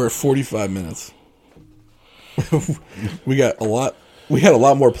we're at 45 minutes. We had a lot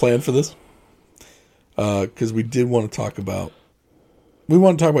more planned for this. Because we did want to talk about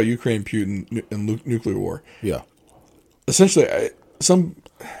Ukraine, Putin, and nuclear war. Yeah. Essentially, I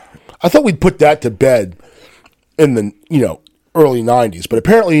thought we'd put that to bed in the early 90s, but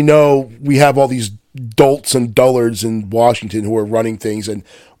apparently we have all these dolts and dullards in Washington who are running things, and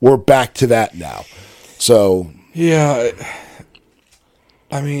we're back to that now. So yeah,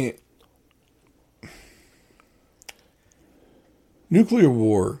 I mean, nuclear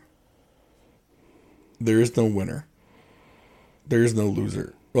war. There is no winner. There is no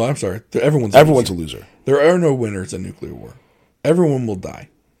loser. Well, I'm sorry. Everyone's a loser. There are no winners in nuclear war. Everyone will die.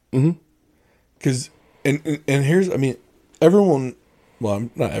 Mm-hmm. Because everyone. Well,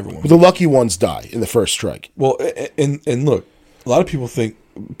 not everyone. But the lucky ones die in the first strike. Well, and look, a lot of people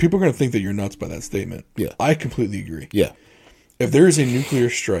are going to think that you're nuts by that statement. Yeah, I completely agree. Yeah, if there is a nuclear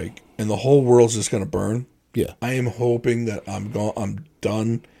strike and the whole world's just going to burn, yeah, I am hoping that I'm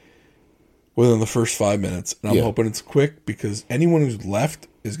done within the first 5 minutes, and I'm hoping it's quick because anyone who's left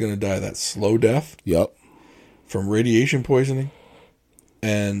is going to die that slow death. Yep. From radiation poisoning,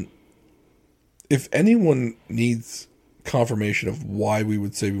 and if anyone needs confirmation of why we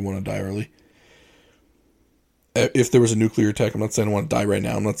would say we want to die early, if there was a nuclear attack, I'm not saying I want to die right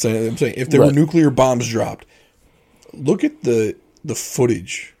now. I'm saying if there were nuclear bombs dropped, look at the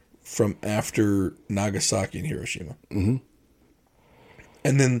footage from after Nagasaki and Hiroshima. Mm-hmm.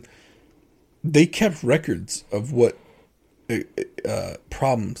 And then they kept records of what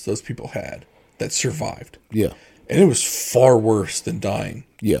problems those people had that survived. Yeah. And it was far worse than dying.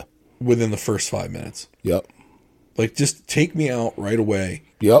 Yeah. Within the first 5 minutes. Yep. Like, just take me out right away.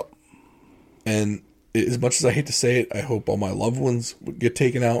 Yep. And as much as I hate to say it, I hope all my loved ones would get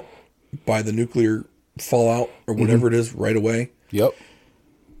taken out by the nuclear fallout or whatever it is right away. Yep.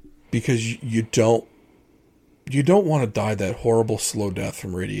 Because you don't want to die that horrible slow death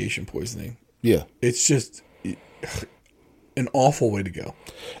from radiation poisoning. Yeah. It's just an awful way to go.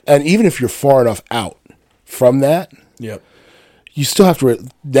 And even if you're far enough out from that, yep, you still have to.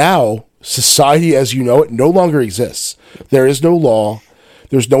 Now, society as you know it no longer exists. There is no law.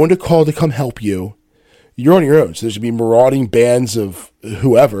 There's no one to call to come help you. You're on your own. So there's going to be marauding bands of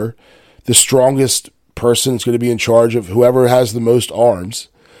whoever. The strongest person is going to be in charge of whoever has the most arms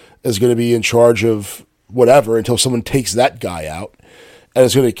is going to be in charge of whatever until someone takes that guy out. And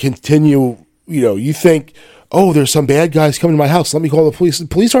it's going to continue. You think, oh, there's some bad guys coming to my house. Let me call the police. The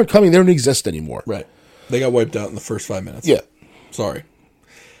police aren't coming. They don't exist anymore. Right. They got wiped out in the first 5 minutes. Yeah. Sorry.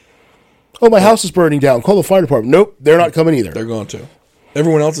 Oh, my house is burning down. Call the fire department. Nope, they're not coming either. They're going to.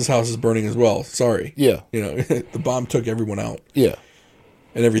 Everyone else's house is burning as well. Sorry. Yeah. The bomb took everyone out. Yeah.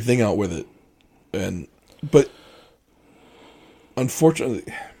 And everything out with it. But unfortunately,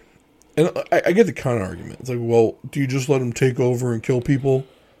 and I get the counter argument. It's like, well, do you just let them take over and kill people?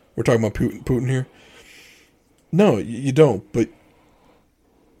 We're talking about Putin here. No, you don't. But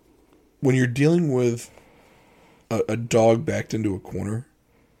when you're dealing with a dog backed into a corner,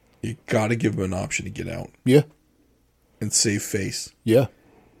 you got to give him an option to get out. Yeah. And save face. Yeah.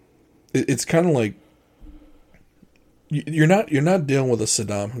 It's kind of like you're not dealing with a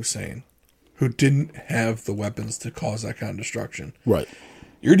Saddam Hussein who didn't have the weapons to cause that kind of destruction. Right.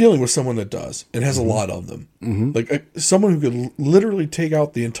 You're dealing with someone that does and has a lot of them. Mm-hmm. Like someone who could literally take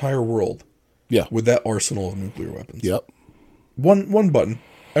out the entire world. Yeah. With that arsenal of nuclear weapons. Yep. One button,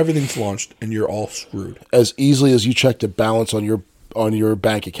 everything's launched, and you're all screwed. As easily as you check the balance on your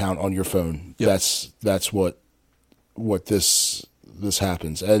bank account on your phone. Yep. That's what this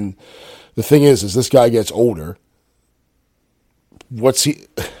happens. And the thing is this guy gets older.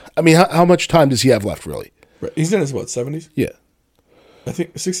 How much time does he have left, really? Right. He's in his, 70s? Yeah. I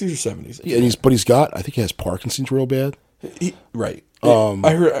think 60s or 70s. Yeah, and I think he has Parkinson's real bad. Right.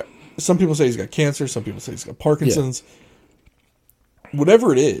 I heard some people say he's got cancer. Some people say he's got Parkinson's. Yeah.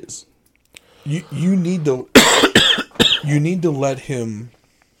 Whatever it is, you need to you need to let him.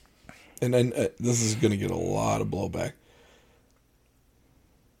 And then this is going to get a lot of blowback.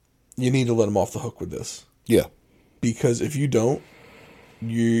 You need to let him off the hook with this. Yeah. Because if you don't,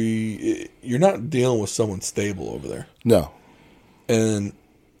 you're not dealing with someone stable over there. No. And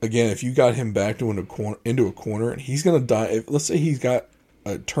again, if you got him backed into a corner, and he's going to die. Let's say he's got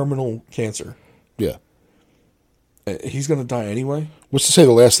a terminal cancer. Yeah. He's going to die anyway. What's to say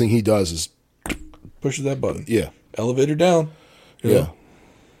the last thing he does is pushes that button. Yeah. Elevator down. Yeah. Know?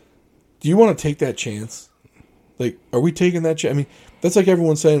 Do you want to take that chance? Like, are we taking that chance? I mean, that's like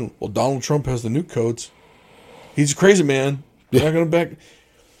everyone saying, well, Donald Trump has the nuke codes. He's a crazy man. We're not going to back.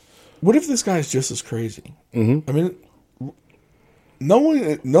 What if this guy's just as crazy? Mm-hmm. I mean, no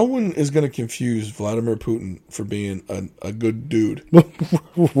one is going to confuse Vladimir Putin for being a good dude.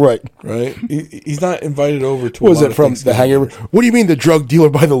 Right. Right? He's not invited over to what was it from The Hangover? What do you mean the drug dealer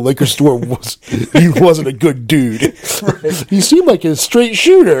by the liquor store he wasn't a good dude? Right. He seemed like a straight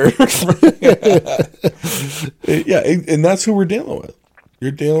shooter. Yeah, and that's who we're dealing with. You're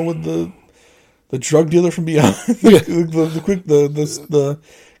dealing with the drug dealer from beyond the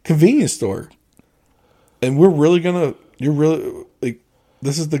convenience store. And we're really going to... You're really like,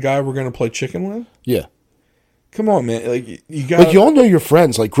 this is the guy we're gonna play chicken with? Yeah. Come on, man. Like you got. Like you all know your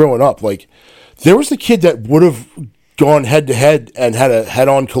friends. Like growing up, like there was the kid that would have gone head to head and had a head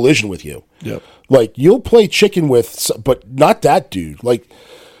on collision with you. Yep. Like you'll play chicken with, but not that dude. Like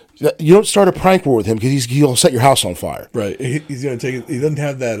you don't start a prank war with him because he'll set your house on fire. Right. He's gonna take it. He doesn't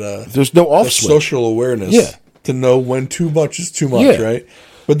have that. There's no off switch. Social awareness. Yeah. To know when too much is too much. Yeah. Right.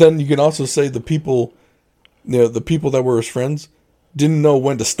 But then you can also say the people. The people that were his friends didn't know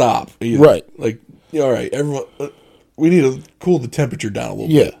when to stop either. Right. Like, all right, everyone, we need to cool the temperature down a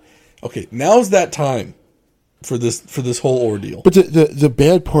little yeah. bit. Okay, now's that time for this whole ordeal. But the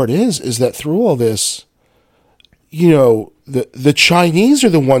bad part is that through all this, the Chinese are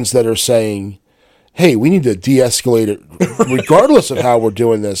the ones that are saying, hey, we need to de-escalate it regardless of how we're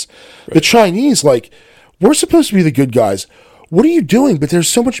doing this. Right. The Chinese, like, we're supposed to be the good guys. What are you doing? But there's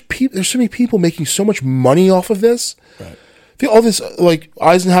so many people making so much money off of this. Right. All this, like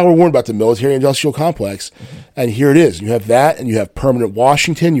Eisenhower warned about the military-industrial complex, and here it is. You have that, and you have permanent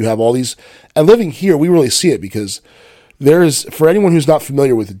Washington. You have all these, and living here, we really see it because there's, for anyone who's not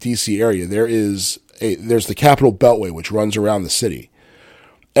familiar with the D.C. area, there's the Capitol Beltway, which runs around the city,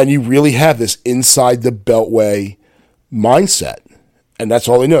 and you really have this inside the Beltway mindset, and that's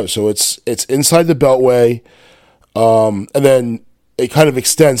all they know. So it's inside the Beltway. And then it kind of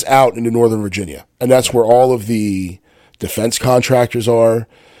extends out into Northern Virginia. And that's where all of the defense contractors are.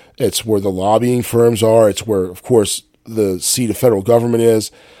 It's where the lobbying firms are. It's where, of course, the seat of federal government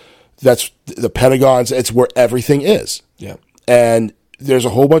is. That's the Pentagon's. It's where everything is. Yeah. And there's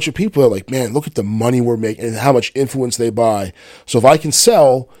a whole bunch of people that are like, man, look at the money we're making and how much influence they buy. So if I can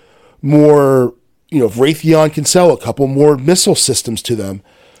sell more, if Raytheon can sell a couple more missile systems to them,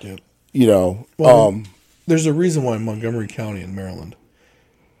 there's a reason why Montgomery County in Maryland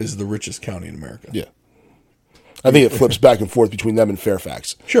is the richest county in America. Yeah. I think it flips back and forth between them and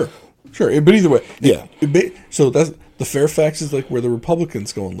Fairfax. Sure. But either way. Yeah. So that's the Fairfax is like where the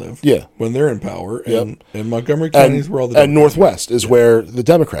Republicans go and live. Yeah. When they're in power. And Montgomery County is where all the And Northwest is where the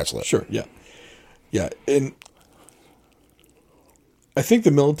Democrats live. Sure. Yeah. Yeah. And I think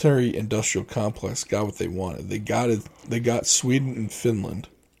the military-industrial complex got what they wanted. They got Sweden and Finland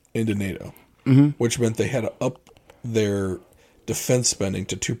into NATO. Mm-hmm. Which meant they had to up their defense spending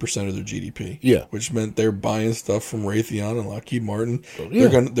to 2% of their GDP. Yeah, which meant they're buying stuff from Raytheon and Lockheed Martin.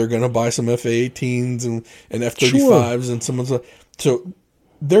 Yeah. They're gonna buy some F/A-18s and F-35s and some of the. So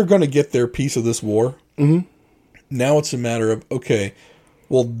they're gonna get their piece of this war. Mm-hmm. Now it's a matter of okay,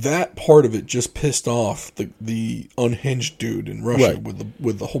 well that part of it just pissed off the unhinged dude in Russia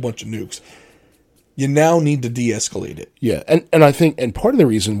with the whole bunch of nukes. You now need to de-escalate it. Yeah, and I think, and part of the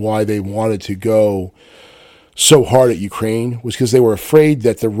reason why they wanted to go so hard at Ukraine was because they were afraid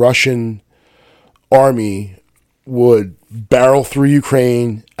that the Russian army would barrel through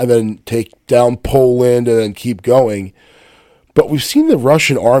Ukraine and then take down Poland and then keep going. But we've seen the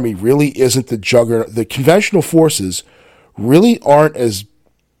Russian army really isn't the juggernaut. The conventional forces really aren't as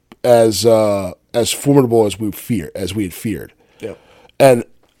formidable as we had feared. Yeah, and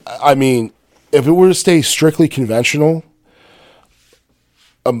I mean, if it were to stay strictly conventional,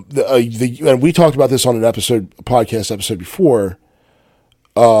 and we talked about this on a podcast episode before,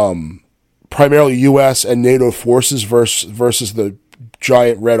 primarily U.S. and NATO forces versus the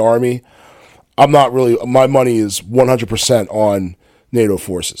giant red army. I'm not really. My money is 100% on NATO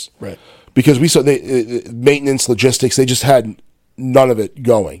forces, Right. Because we saw maintenance, logistics. They just had none of it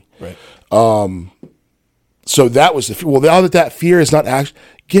going. Right. So that was the well. Now that fear is not actually,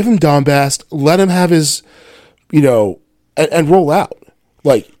 give him Donbass. Let him have his, and roll out.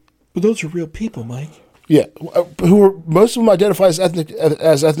 Like, But those are real people, Mike. yeah, who are most of them identify as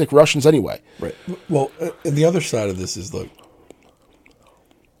ethnic Russians anyway. Right. Well, and the other side of this is, look,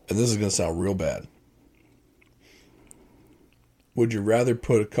 and this is going to sound real bad. Would you rather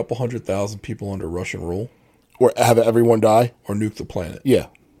put a couple 100,000 people under Russian rule, Or have everyone die? or nuke the planet? Yeah.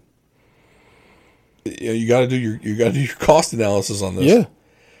 You got to do your cost analysis on this. Yeah.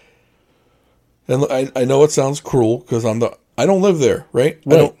 And I know it sounds cruel because I don't live there, right?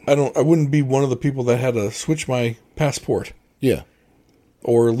 Right. I wouldn't be one of the people that had to switch my passport Yeah.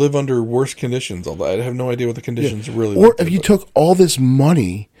 or live under worse conditions. Although I have no idea what the conditions really. Or like if there, you but- took all this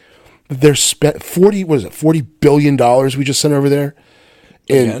money, they're spent $40 billion we just sent over there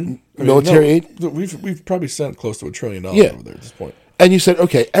in Again? I mean, military aid. We've probably sent close to $1 trillion Yeah. over there at this point. And you said,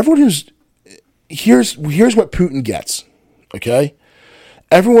 okay, everyone here's what Putin gets. Okay?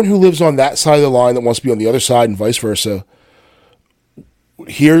 Everyone who lives on that side of the line that wants to be on the other side and vice versa,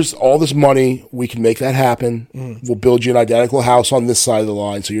 here's all this money. We can make that happen. We'll build you an identical house on this side of the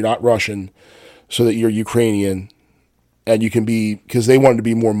line so you're not Russian, so that you're Ukrainian, and you can be, because they wanted to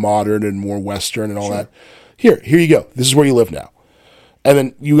be more modern and more Western and all that. Here you go. This is where you live now. And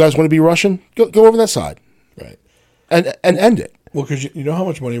then you guys want to be Russian? Go over that side. Right. And end it. Well, because you know how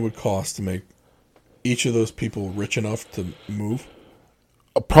much money it would cost to make each of those people rich enough to move?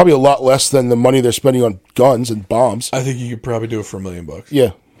 Probably a lot less than the money they're spending on guns and bombs. I think you could probably do it for $1 million.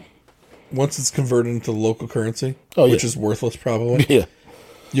 Yeah. Once it's converted into the local currency, Oh, yeah. which is worthless probably, Yeah.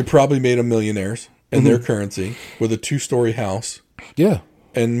 you probably made them millionaires in their currency with a 2-story house Yeah.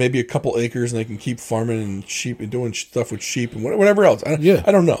 and maybe a couple acres, and they can keep farming and sheep and doing stuff with sheep and whatever else. I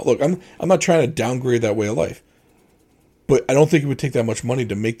don't know. Look, I'm not trying to downgrade that way of life, but I don't think it would take that much money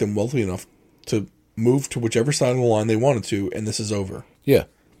to make them wealthy enough to move to whichever side of the line they wanted to, and this is over. Yeah.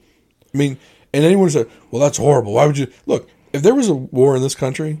 I mean, and anyone said, well, that's horrible. Why would you? Look, if there was a war in this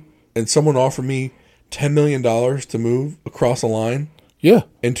country and someone offered me $10 million to move across a line Yeah.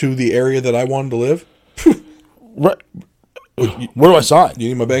 into the area that I wanted to live, Right. Where do I sign? you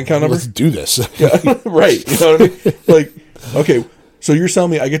need my bank account number? Let's do this. Yeah, right. You know what I mean? Like, okay, so you're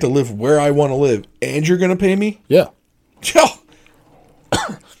telling me I get to live where I want to live and you're going to pay me? Yeah. Yeah.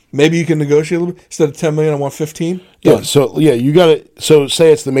 Maybe you can negotiate a little bit. Instead of 10 million, I want 15. Yeah. Done. So, you got to, so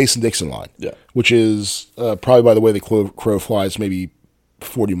say it's the Mason-Dixon line. Yeah. Which is probably, by the way the crow flies, maybe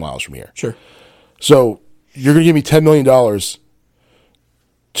 40 miles from here. Sure. So you're going to give me $10 million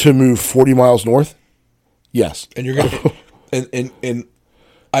to move 40 miles north? Yes. And you're going to, and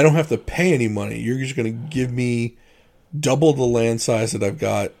I don't have to pay any money. You're just going to give me double the land size that I've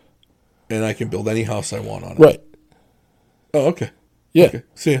got, and I can build any house I want on it. Right. Oh, okay. Yeah. Okay.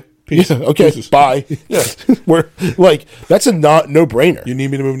 See ya. Peace. Yeah, okay. Deuces. Bye. Yeah. We're like, that's a no-brainer. You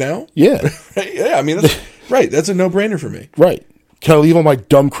need me to move now? Yeah. Right? Yeah. I mean, that's, right. That's a no-brainer for me. Right. Can I leave all my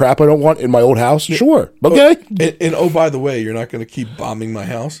dumb crap I don't want in my old house? Sure. Okay. And oh, by the way, you're not going to keep bombing my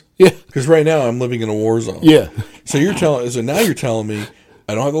house? Yeah. Because right now I'm living in a war zone. Yeah. So now you're telling me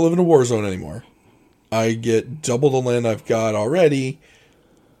I don't have to live in a war zone anymore. I get double the land I've got already.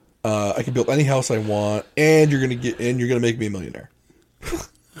 I can build any house I want, and you're gonna make me a millionaire.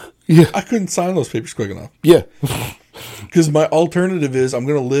 Yeah. I couldn't sign those papers quick enough. Yeah. Because my alternative is I'm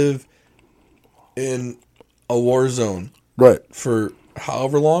gonna live in a war zone Right. for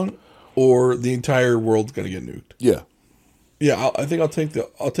however long, or the entire world's gonna get nuked. Yeah. Yeah, I think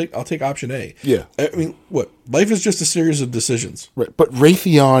I'll take option A. Yeah. I mean, what? Life is just a series of decisions. Right. But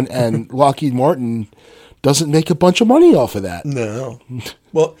Raytheon and Lockheed Martin doesn't make a bunch of money off of that. No.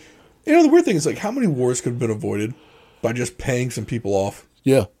 Well, the weird thing is, like, how many wars could have been avoided by just paying some people off?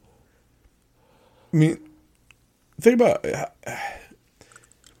 Yeah. I mean, think about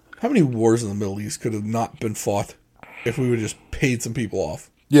how many wars in the Middle East could have not been fought if we would have just paid some people off.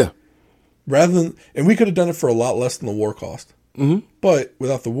 Yeah. And we could have done it for a lot less than the war cost. Mm-hmm. But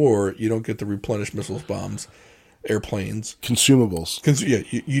without the war, you don't get to replenish missiles, bombs, airplanes. Consumables.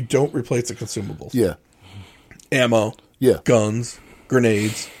 You don't replace the consumables. Yeah. Ammo. Yeah. Guns.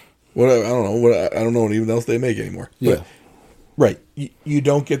 Grenades. I don't know what even else they make anymore. Yeah. But, right. You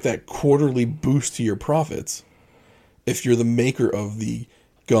don't get that quarterly boost to your profits if you're the maker of the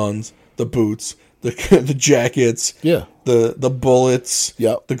guns, the boots, the jackets, Yeah. the bullets,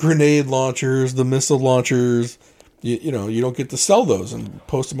 Yep. the grenade launchers, the missile launchers. You don't get to sell those and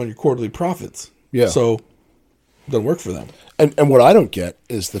post them on your quarterly profits. Yeah. So Doesn't work for them. And what I don't get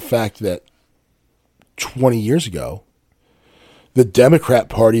is the fact that 20 years ago, the Democrat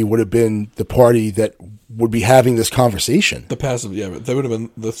Party would have been the party that would be having this conversation. The passive, yeah, but they would have been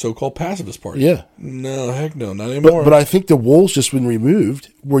the so-called pacifist party. Yeah. No, heck no, not anymore. But I think the wool's just been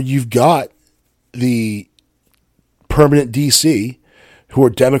removed where you've got the permanent DC who are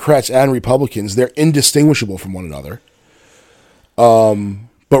Democrats and Republicans. They're indistinguishable from one another.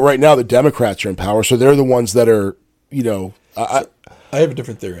 But right now the Democrats are in power, so they're the ones that are, I have a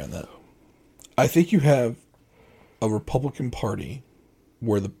different theory on that. I think you have a Republican Party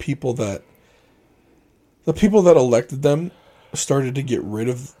where the people that elected them started to get rid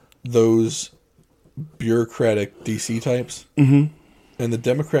of those bureaucratic DC types, and the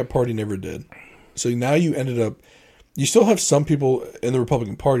Democrat Party never did. So now you still have some people in the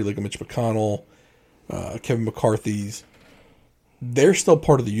Republican Party, like Mitch McConnell, Kevin McCarthy's. They're still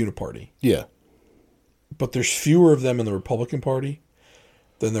part of the Uniparty. Yeah. But there's fewer of them in the Republican Party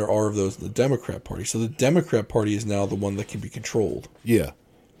than there are of those in the Democrat Party. So the Democrat Party is now the one that can be controlled. Yeah.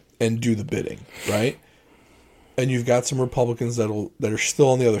 And do the bidding, right? And you've got some Republicans that are still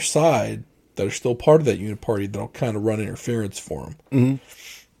on the other side, that are still part of that Uniparty, that'll kind of run interference for them.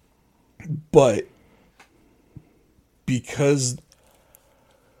 Mm-hmm. But because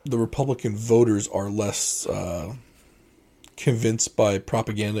the Republican voters are less convinced by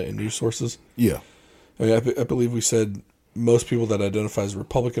propaganda and news sources. Yeah. I mean, I believe we said most people that identify as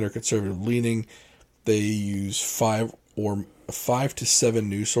Republican or conservative leaning, they use 5 to 7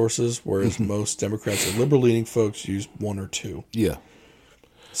 news sources, whereas most Democrats or liberal leaning folks use 1 or 2. Yeah.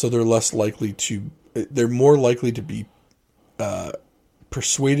 So they're more likely to be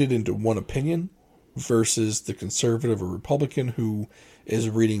persuaded into one opinion versus the conservative or Republican who is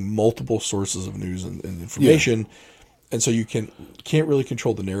reading multiple sources of news and information. Yeah. And so you can't really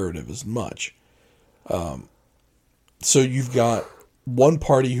control the narrative as much. So you've got one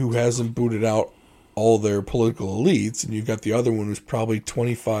party who hasn't booted out all their political elites, and you've got the other one who's probably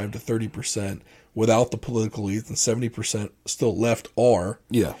 25 to 30% without the political elites, and 70% still left are.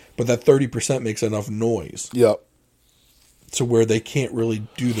 Yeah. But that 30% makes enough noise. Yep. To where they can't really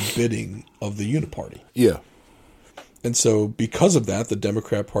do the bidding of the Uniparty. Yeah. And so because of that, the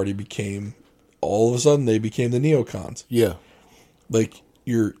Democrat Party all of a sudden they became the neocons. Yeah. Like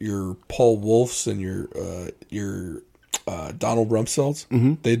your Paul Wolfs and your Donald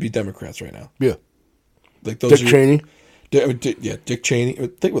Rumsfelds, they'd be Democrats right now. Yeah. Like those Dick Cheney. Dick Cheney.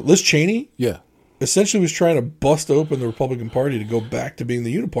 Think about Liz Cheney. Yeah. Essentially was trying to bust open the Republican Party to go back to being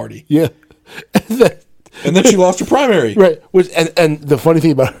the Uniparty. Yeah. And then she lost her primary. Right. And the funny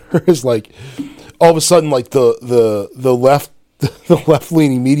thing about her is like all of a sudden like the left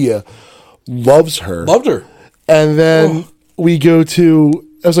leaning media loved her. And then we go to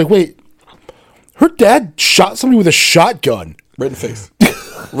I was like, wait, her dad shot somebody with a shotgun. Right in the face.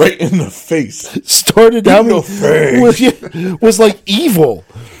 Right in the face. Started out was like evil.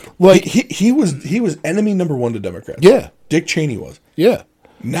 Like he was enemy number 1 to Democrats. Yeah. Dick Cheney was. Yeah.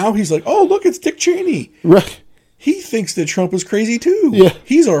 Now he's like, oh, look, it's Dick Cheney. Right. He thinks that Trump was crazy too. Yeah.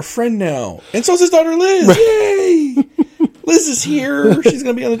 He's our friend now. And so's his daughter Liz. Right. Yay! Liz is here. She's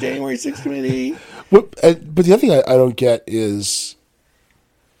going to be on the January 6th committee. But the other thing I don't get is,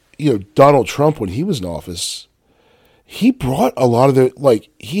 Donald Trump, when he was in office, he brought a lot of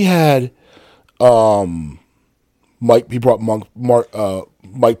he had he brought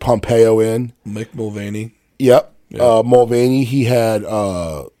Mike Pompeo in. Mike Mulvaney. Yep. Yeah. Mulvaney. He had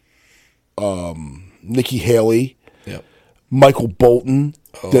Nikki Haley. Yep. Michael Bolton.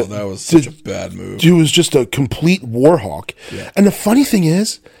 Oh, that was such a bad move. Dude was just a complete war hawk. Yeah. And the funny thing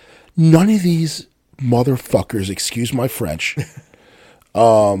is, none of these motherfuckers, excuse my French,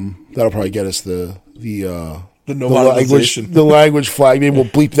 that'll probably get us the language flag. Maybe we'll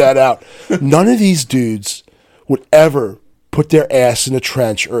bleep that out. None of these dudes would ever put their ass in a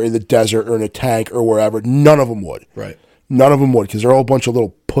trench or in the desert or in a tank or wherever. None of them would. Right. None of them would because they're all a bunch of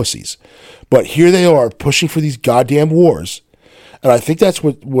little pussies. But here they are pushing for these goddamn wars. And I think that's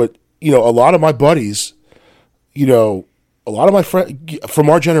what a lot of my buddies, a lot of my friends from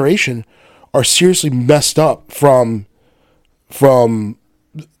our generation are seriously messed up from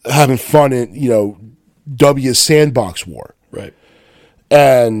having fun in, W's sandbox war. Right.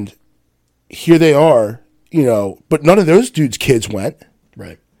 And here they are, but none of those dudes' kids went.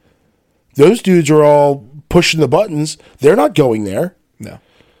 Right. Those dudes are all pushing the buttons. They're not going there. No.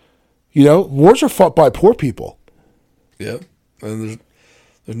 Wars are fought by poor people. Yep. And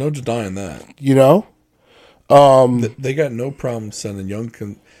there's no denying that. They got no problem sending young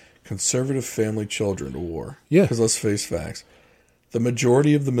conservative family children to war. Yeah. Because let's face facts. the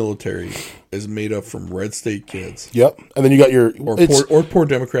majority of the military is made up from red state kids. Yep. And then you got your poor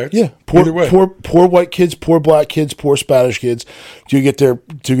Democrats. Yeah. Either way. Poor white kids, poor black kids, poor Spanish kids to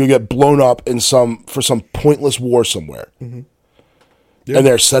get blown up for some pointless war somewhere. Mm-hmm. Yep. And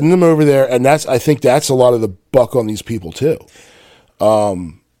they're sending them over there, and I think that's a lot of the buck on these people too.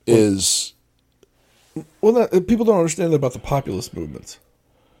 People don't understand about the populist movements.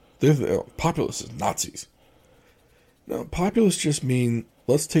 Populists is Nazis. No, populists just mean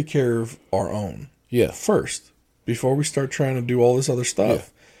let's take care of our own first before we start trying to do all this other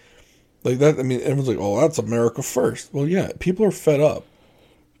stuff. Yeah. Like that, I mean, everyone's like, "Oh, that's America first." Well, yeah, people are fed up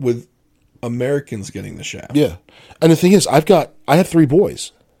with Americans getting the shaft. Yeah, and the thing is, I have 3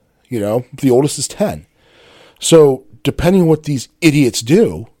 boys. You know, the oldest is 10. So depending on what these idiots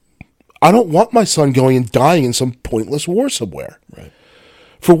do, I don't want my son going and dying in some pointless war somewhere. Right.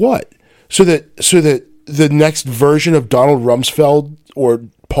 For what? So that the next version of Donald Rumsfeld or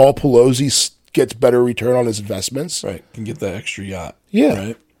Paul Pelosi gets better return on his investments. Right. Can get that extra yacht. Yeah.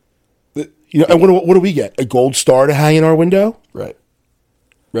 Right. And what do we get? A gold star to hang in our window? Right.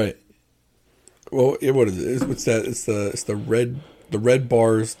 Right. Well, what is it? What's that? It's the red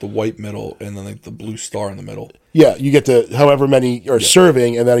bars, the white medal, and then like the blue star in the middle. Yeah, you get the however many are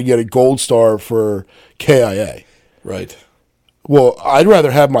serving, and then you get a gold star for KIA. Right. Well, I'd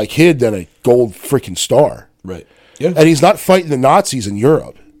rather have my kid than a gold freaking star. Right. Yeah. And he's not fighting the Nazis in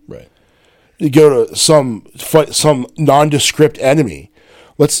Europe. Right. You go to some nondescript enemy.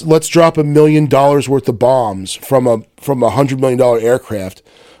 Let's drop $1 million worth of bombs from a $100 million aircraft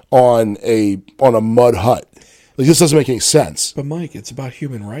on a mud hut. Like, this doesn't make any sense. But Mike, it's about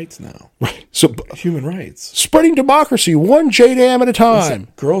human rights now. Right. So human rights, spreading democracy one JDAM at a time. Listen,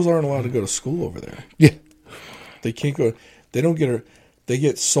 girls aren't allowed to go to school over there. Yeah. They can't go. They don't get. They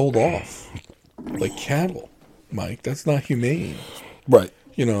get sold off like cattle, Mike. That's not humane. Right.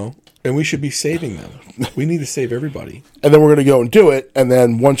 You know, and we should be saving them. We need to save everybody. And then we're going to go and do it. And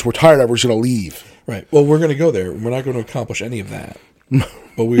then once we're tired of it, we're just going to leave. Right. Well, we're going to go there. We're not going to accomplish any of that.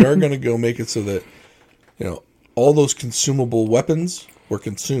 But we are going to go make it so that, you know, all those consumable weapons were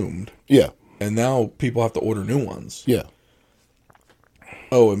consumed. Yeah. And now people have to order new ones. Yeah.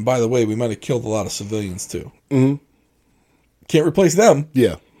 Oh, and by the way, we might have killed a lot of civilians too. Mm-hmm. Can't replace them.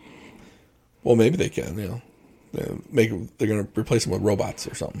 Yeah. Well, maybe they can. You know, they're going to replace them with robots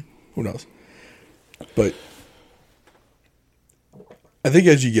or something. Who knows? But I think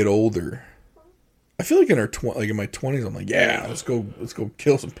as you get older, I feel like in my 20s, I'm like, yeah, let's go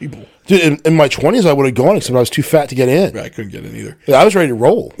kill some people. Dude, in my 20s, I would have gone, except I was too fat to get in. I couldn't get in either. Yeah, I was ready to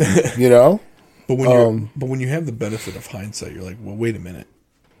roll. You know. But when you have the benefit of hindsight, you're like, well, wait a minute.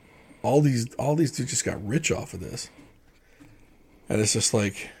 All these dudes just got rich off of this. And it's just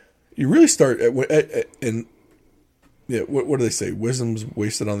like, you really start what do they say? Wisdom's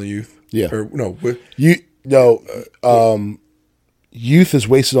wasted on the youth. Yeah. Or no, youth is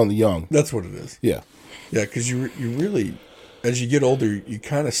wasted on the young. That's what it is. Yeah. Yeah, because you really, as you get older, you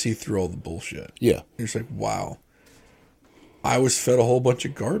kind of see through all the bullshit. Yeah. You're just like, wow, I was fed a whole bunch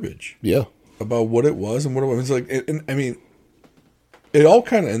of garbage. Yeah. About what it was and what it was. It's like, and I mean, that all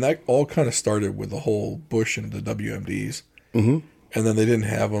kind of started with the whole Bush and the WMDs. Mm-hmm. And then they didn't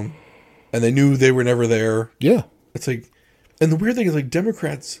have them. And they knew they were never there. Yeah. It's like, and the weird thing is, like,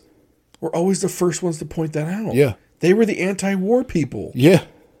 Democrats were always the first ones to point that out. Yeah. They were the anti-war people. Yeah.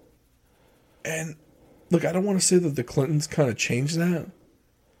 And look, I don't want to say that the Clintons kind of changed that.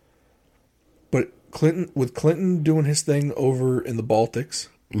 But Clinton doing his thing over in the Baltics,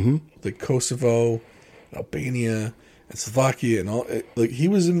 mm-hmm. like Kosovo, Albania, and Slovakia, and all, like, he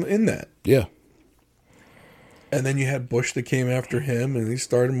was in that. Yeah. And then you had Bush that came after him, and he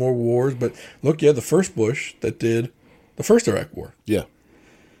started more wars. But look, the first Bush that did the first Iraq War. Yeah.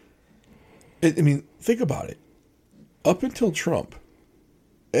 I mean, think about it. Up until Trump,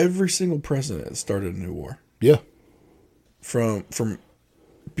 every single president has started a new war. Yeah. From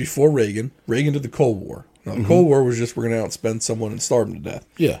before Reagan did the Cold War. Now, the mm-hmm. Cold War was just, we're going to outspend someone and starve them to death.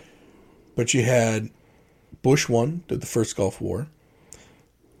 Yeah. But you had Bush 1, did the first Gulf War.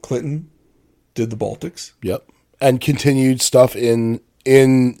 Clinton did the Baltics. Yep. And continued stuff in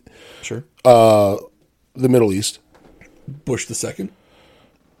sure the Middle East. Bush the second,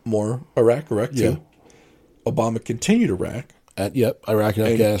 more Iraq too. Yeah. Obama continued Iraq. Iraq and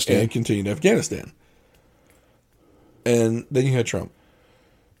Afghanistan. And continued Afghanistan. And then you had Trump.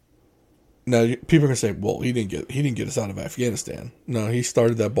 Now people are gonna say, well, he didn't get us out of Afghanistan. No, he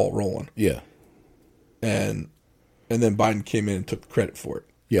started that ball rolling. Yeah. And then Biden came in and took credit for it.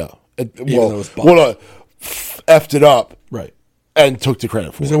 Yeah. Effed it up. Right. And took the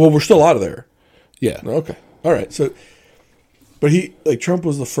credit for it. He said, well, we're still out of there. Yeah. Okay. All right. So But Trump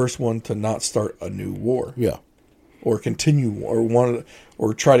was the first one to not start a new war. Yeah. Or continue,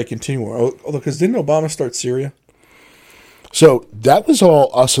 or try to continue war. Although, because didn't Obama start Syria? So that was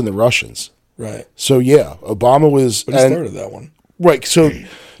all us and the Russians. Right. So yeah, Obama was. But he started that one. Right. So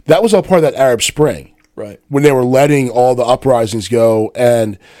that was all part of that Arab Spring. Right. When they were letting all the uprisings go,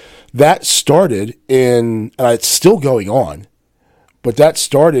 and that started and it's still going on, but that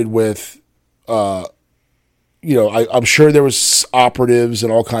started with, I'm sure there was operatives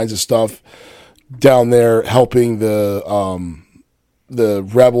and all kinds of stuff down there helping the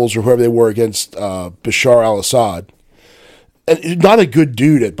rebels or whoever they were against Bashar al-Assad. And not a good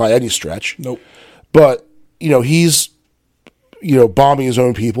dude by any stretch. Nope. But, he's, bombing his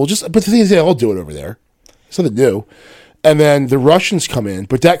own people. But the thing is, they all do it over there. It's nothing new. And then the Russians come in,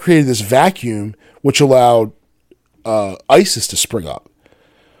 but that created this vacuum which allowed ISIS to spring up.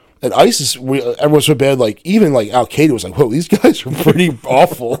 And ISIS, everyone's so bad. Even Al Qaeda was like, "Whoa, these guys are pretty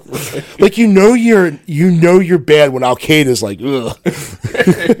awful." Right. You're bad when Al Qaeda's like, "Ugh."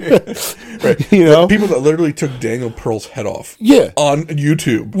 Right. People that literally took Daniel Pearl's head off. Yeah. On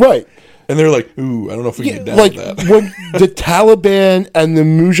YouTube. Right. And they're like, "Ooh, I don't know if we can get down with that." When the Taliban and the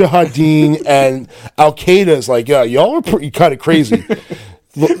Mujahideen and Al Qaeda is like, "Yeah, y'all are pretty kind of crazy."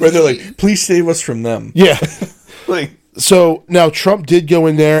 Right. They're like, "Please save us from them." Yeah. So now Trump did go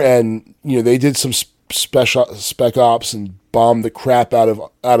in there, and they did some spec ops and bombed the crap out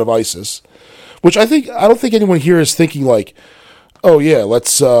of ISIS, which I don't think anyone here is thinking like, oh yeah,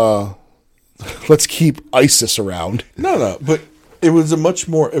 let's keep ISIS around. No, but it was a much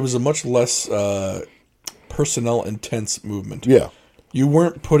less personnel intense movement. Yeah, you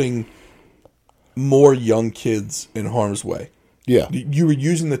weren't putting more young kids in harm's way. Yeah, you were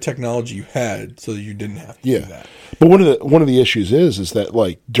using the technology you had so that you didn't have to do that. But one of the issues is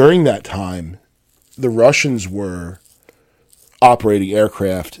that during that time, the Russians were operating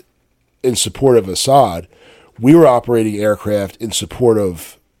aircraft in support of Assad. We were operating aircraft in support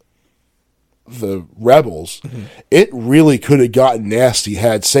of the rebels. Mm-hmm. It really could have gotten nasty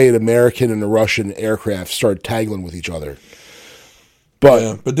had, say, an American and a Russian aircraft started tangling with each other.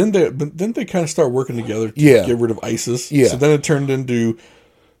 But didn't they kind of start working together to get rid of ISIS? Yeah. So then it turned into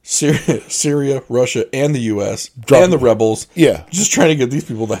Syria, Russia, and the U.S. and the rebels. Yeah. Just trying to get these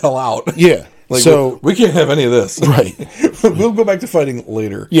people the hell out. Yeah. So we can't have any of this. Right. We'll go back to fighting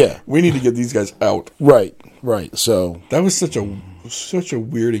later. Yeah. We need to get these guys out. Right. So that was such a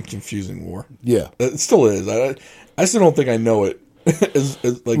weird and confusing war. Yeah. It still is. I still don't think I know it.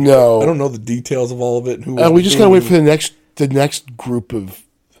 No. I don't know the details of all of it. We just gotta wait for the next group of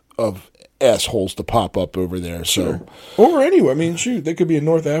assholes to pop up over there. So, sure. Or anywhere. I mean, shoot, they could be in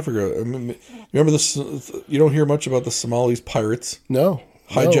North Africa. I mean, remember this? You don't hear much about the Somalis pirates. No.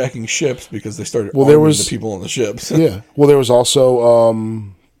 Hijacking ships because they started arming the people on the ships. Yeah. Well, there was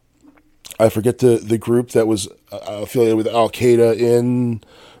also I forget the group that was affiliated with Al Qaeda in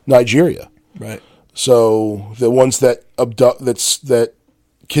Nigeria. Right. So the ones that that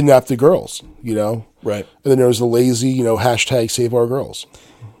kidnapped the girls, Right. And then there was the lazy, hashtag Save Our Girls.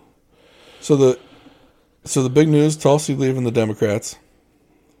 So the big news: Tulsi leaving the Democrats,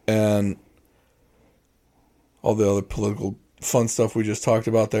 and all the other political fun stuff we just talked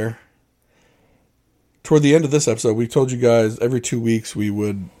about there. Toward the end of this episode, we told you guys every 2 weeks we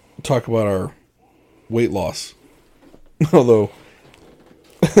would talk about our weight loss. Although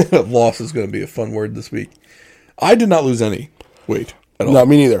loss is going to be a fun word this week. I did not lose any weight at all. No,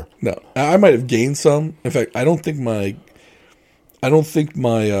 me neither. No, I might have gained some. In fact, I don't think my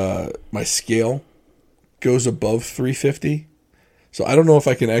scale goes above 350. So I don't know if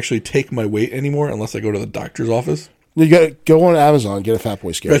I can actually take my weight anymore unless I go to the doctor's office. You got to go on Amazon, get a Fat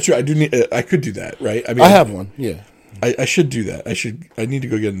Boy scale. That's true. I could do that, right? I mean, I have one. Yeah, I should do that. I need to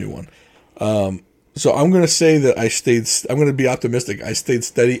go get a new one. So I'm going to say that I'm going to be optimistic. I stayed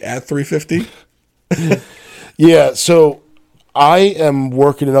steady at 350. Yeah. So I am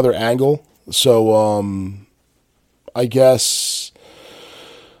working another angle. So I guess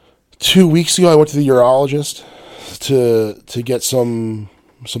 2 weeks ago I went to the urologist to get some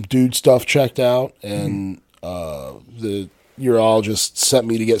dude stuff checked out, and the urologist sent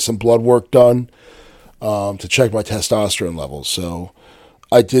me to get some blood work done to check my testosterone levels. So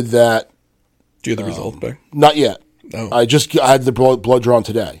I did that. Do you have the results back? Not yet. Oh. I had the blood drawn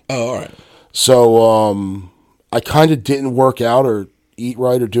today. Oh, all right. So I kind of didn't work out or eat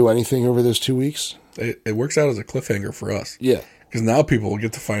right or do anything over those 2 weeks. It works out as a cliffhanger for us. Yeah. Because now people will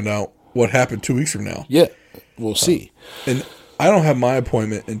get to find out what happened 2 weeks from now. Yeah. We'll see. And I don't have my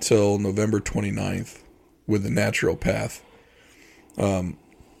appointment until November 29th with the naturopath.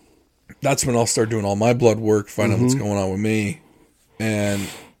 That's when I'll start doing all my blood work, find out what's going on with me. and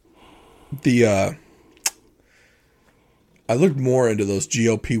I looked more into those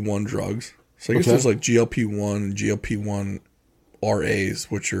GLP-1 drugs. So I guess there's like GLP-1 and GLP-1 RAs,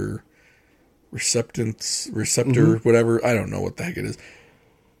 which are receptor, whatever. I don't know what the heck it is.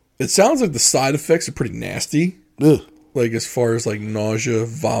 It sounds like the side effects are pretty nasty. Ugh. Like as far as like nausea,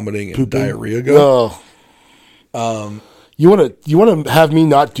 vomiting, and diarrhea go. No. You want to have me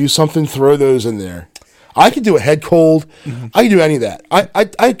not do something? Throw those in there. I could do a head cold. I can do any of that. I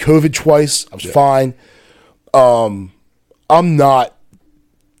had COVID twice. I was fine. I'm not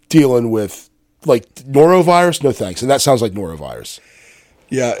dealing with like norovirus. No thanks. And that sounds like norovirus.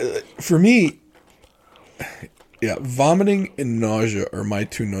 Yeah, for me, vomiting and nausea are my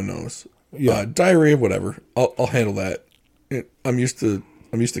two no-nos. Yeah, diarrhea, whatever. I'll handle that. I'm used to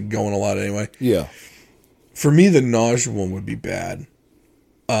going a lot anyway. Yeah. For me, the nausea one would be bad.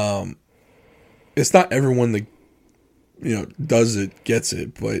 It's not everyone that does it gets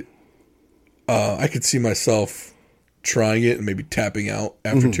it, but I could see myself trying it and maybe tapping out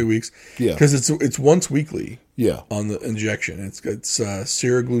after 2 weeks. Yeah, because it's once weekly. Yeah, on the injection, it's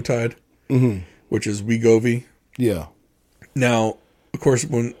seraglutide, which is Wegovy. Yeah. Now, of course,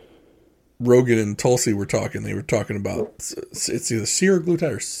 when Rogan and Tulsi were talking, they were talking about it's either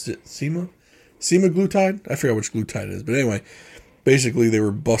seraglutide or semaglutide. I forgot which glutide it is, but anyway, basically they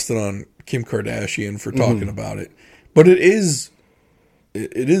were busting on Kim Kardashian for talking about it. But it is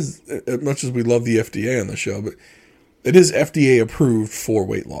as much as we love the FDA on the show, but it is FDA approved for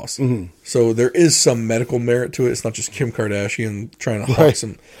weight loss. So there is some medical merit to it. It's not just Kim Kardashian trying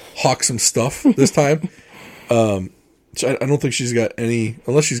to hawk some stuff this time. So I don't think she's got any,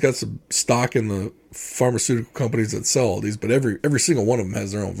 unless she's got some stock in the pharmaceutical companies that sell all these, but every single one of them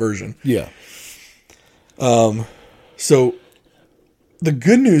has their own version. Yeah. So the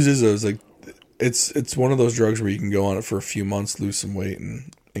good news is like it's one of those drugs where you can go on it for a few months, lose some weight,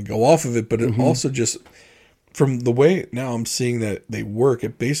 and go off of it. But it also just, from the way now I'm seeing that they work,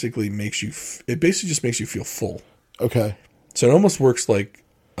 it basically just makes you feel full. Okay. So it almost works like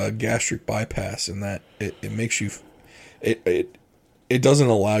a gastric bypass in that it makes you, it doesn't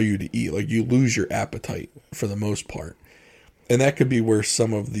allow you to eat. Like you lose your appetite for the most part. And that could be where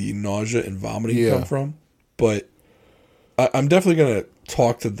some of the nausea and vomiting come from. But I'm definitely going to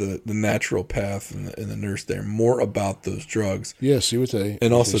talk to the naturopath and the nurse there more about those drugs. Yeah, see what they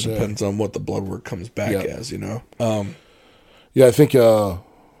And also depends on what the blood work comes back as, Yeah, I think another,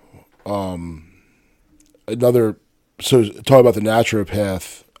 so talk about the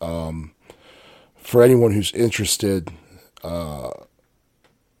naturopath, for anyone who's interested, he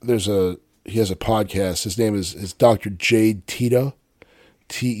has a podcast. His name is Dr. Jade Teta,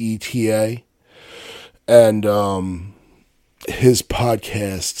 Teta. And his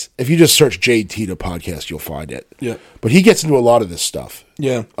podcasts, if you just search Jade Teta podcast, you'll find it. Yeah. But he gets into a lot of this stuff.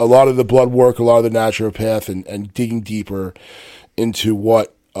 Yeah. A lot of the blood work, a lot of the naturopath, and digging deeper into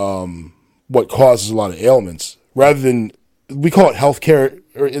what causes a lot of ailments. Rather than, we call it healthcare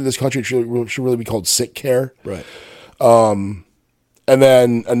in this country, it should really be called sick care. Right. And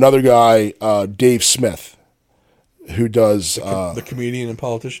then another guy, Dave Smith, who does the comedian and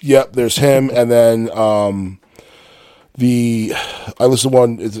politician. Yep, there's him, and then I listened to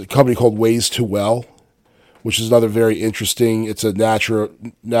one. It's a company called Ways to Well, which is another very interesting. It's a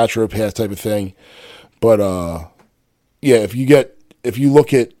naturopath type of thing, but if you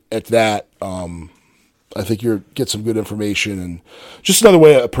look at that, I think you'll get some good information and just another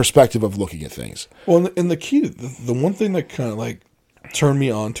way, a perspective of looking at things. Well, and the key, the one thing that kind of like turned me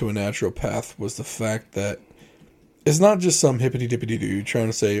on to a naturopath was the fact that it's not just some hippity-dippity dude trying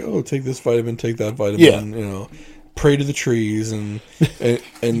to say, oh, take this vitamin, take that vitamin, pray to the trees and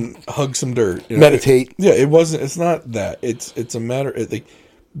hug some dirt. Meditate. It's not that. It's a matter,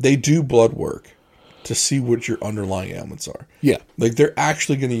 they do blood work to see what your underlying ailments are. Yeah. Like they're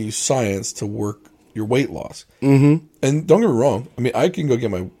actually going to use science to work your weight loss. Mm-hmm. And don't get me wrong. I mean, I can go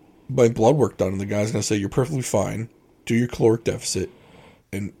get my blood work done and the guy's going to say, you're perfectly fine. Do your caloric deficit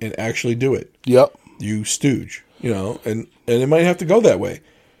and actually do it. Yep. You stooge. And it might have to go that way.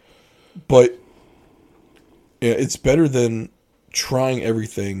 But it's better than trying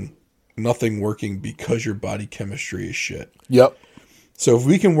everything, nothing working because your body chemistry is shit. Yep. So if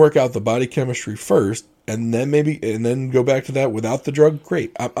we can work out the body chemistry first and then go back to that without the drug,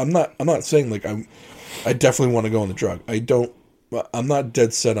 great. I'm not saying like I definitely want to go on the drug. I'm not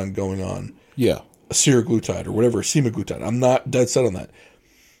dead set on going on a seraglutide or whatever, semaglutide. I'm not dead set on that.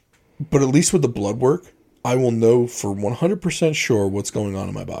 But at least with the blood work, I will know for 100% sure what's going on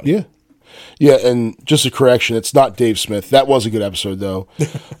in my body. Yeah. Yeah, and just a correction, it's not Dave Smith. That was a good episode, though.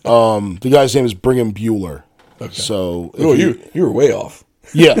 The guy's name is Brigham Bueller. Okay. So, oh, you were way off.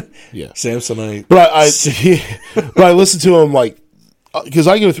 Yeah. Samsonite. But I listen to them because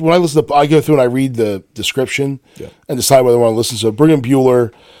I go through and I read the description and decide whether I want to listen. So Brigham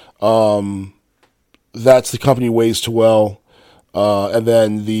Bueller, that's the company Ways to Well, and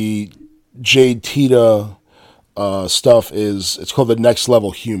then the Jade Teta stuff it's called the Next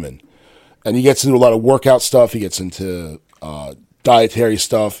Level Human, and he gets into a lot of workout stuff. He gets into dietary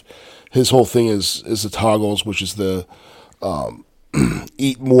stuff. His whole thing is the toggles, which is the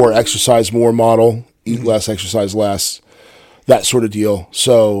eat more, exercise more model, eat less, exercise less, that sort of deal.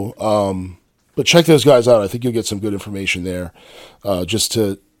 So, but check those guys out. I think you'll get some good information there, just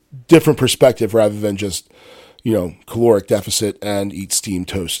to different perspective rather than just, caloric deficit and eat steamed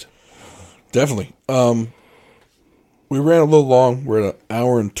toast. Definitely. We ran a little long. We're at 1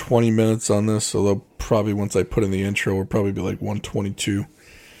 hour and 20 minutes on this, so they'll probably, once I put in the intro, we'll probably be like 122.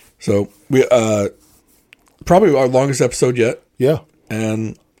 So we probably our longest episode yet. Yeah.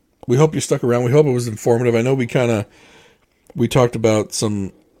 And we hope you stuck around. We hope it was informative. I know we talked about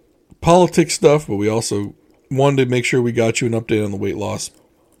some politics stuff, but we also wanted to make sure we got you an update on the weight loss,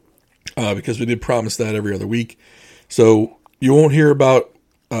 because we did promise that every other week. So you won't hear about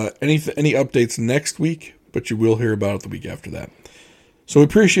any updates next week, but you will hear about it the week after that. So we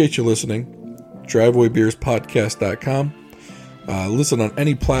appreciate you listening. DrivewayBeersPodcast.com. Listen on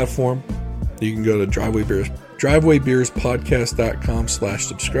any platform. You can go to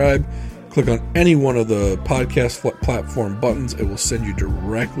DrivewayBeersPodcast.com/subscribe. Click on any one of the podcast platform buttons. It will send you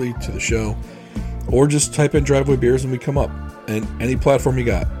directly to the show. Or just type in Driveway Beers and we come up. And any platform you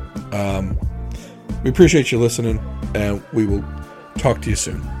got. We appreciate you listening, and we will talk to you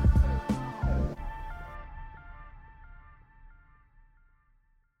soon.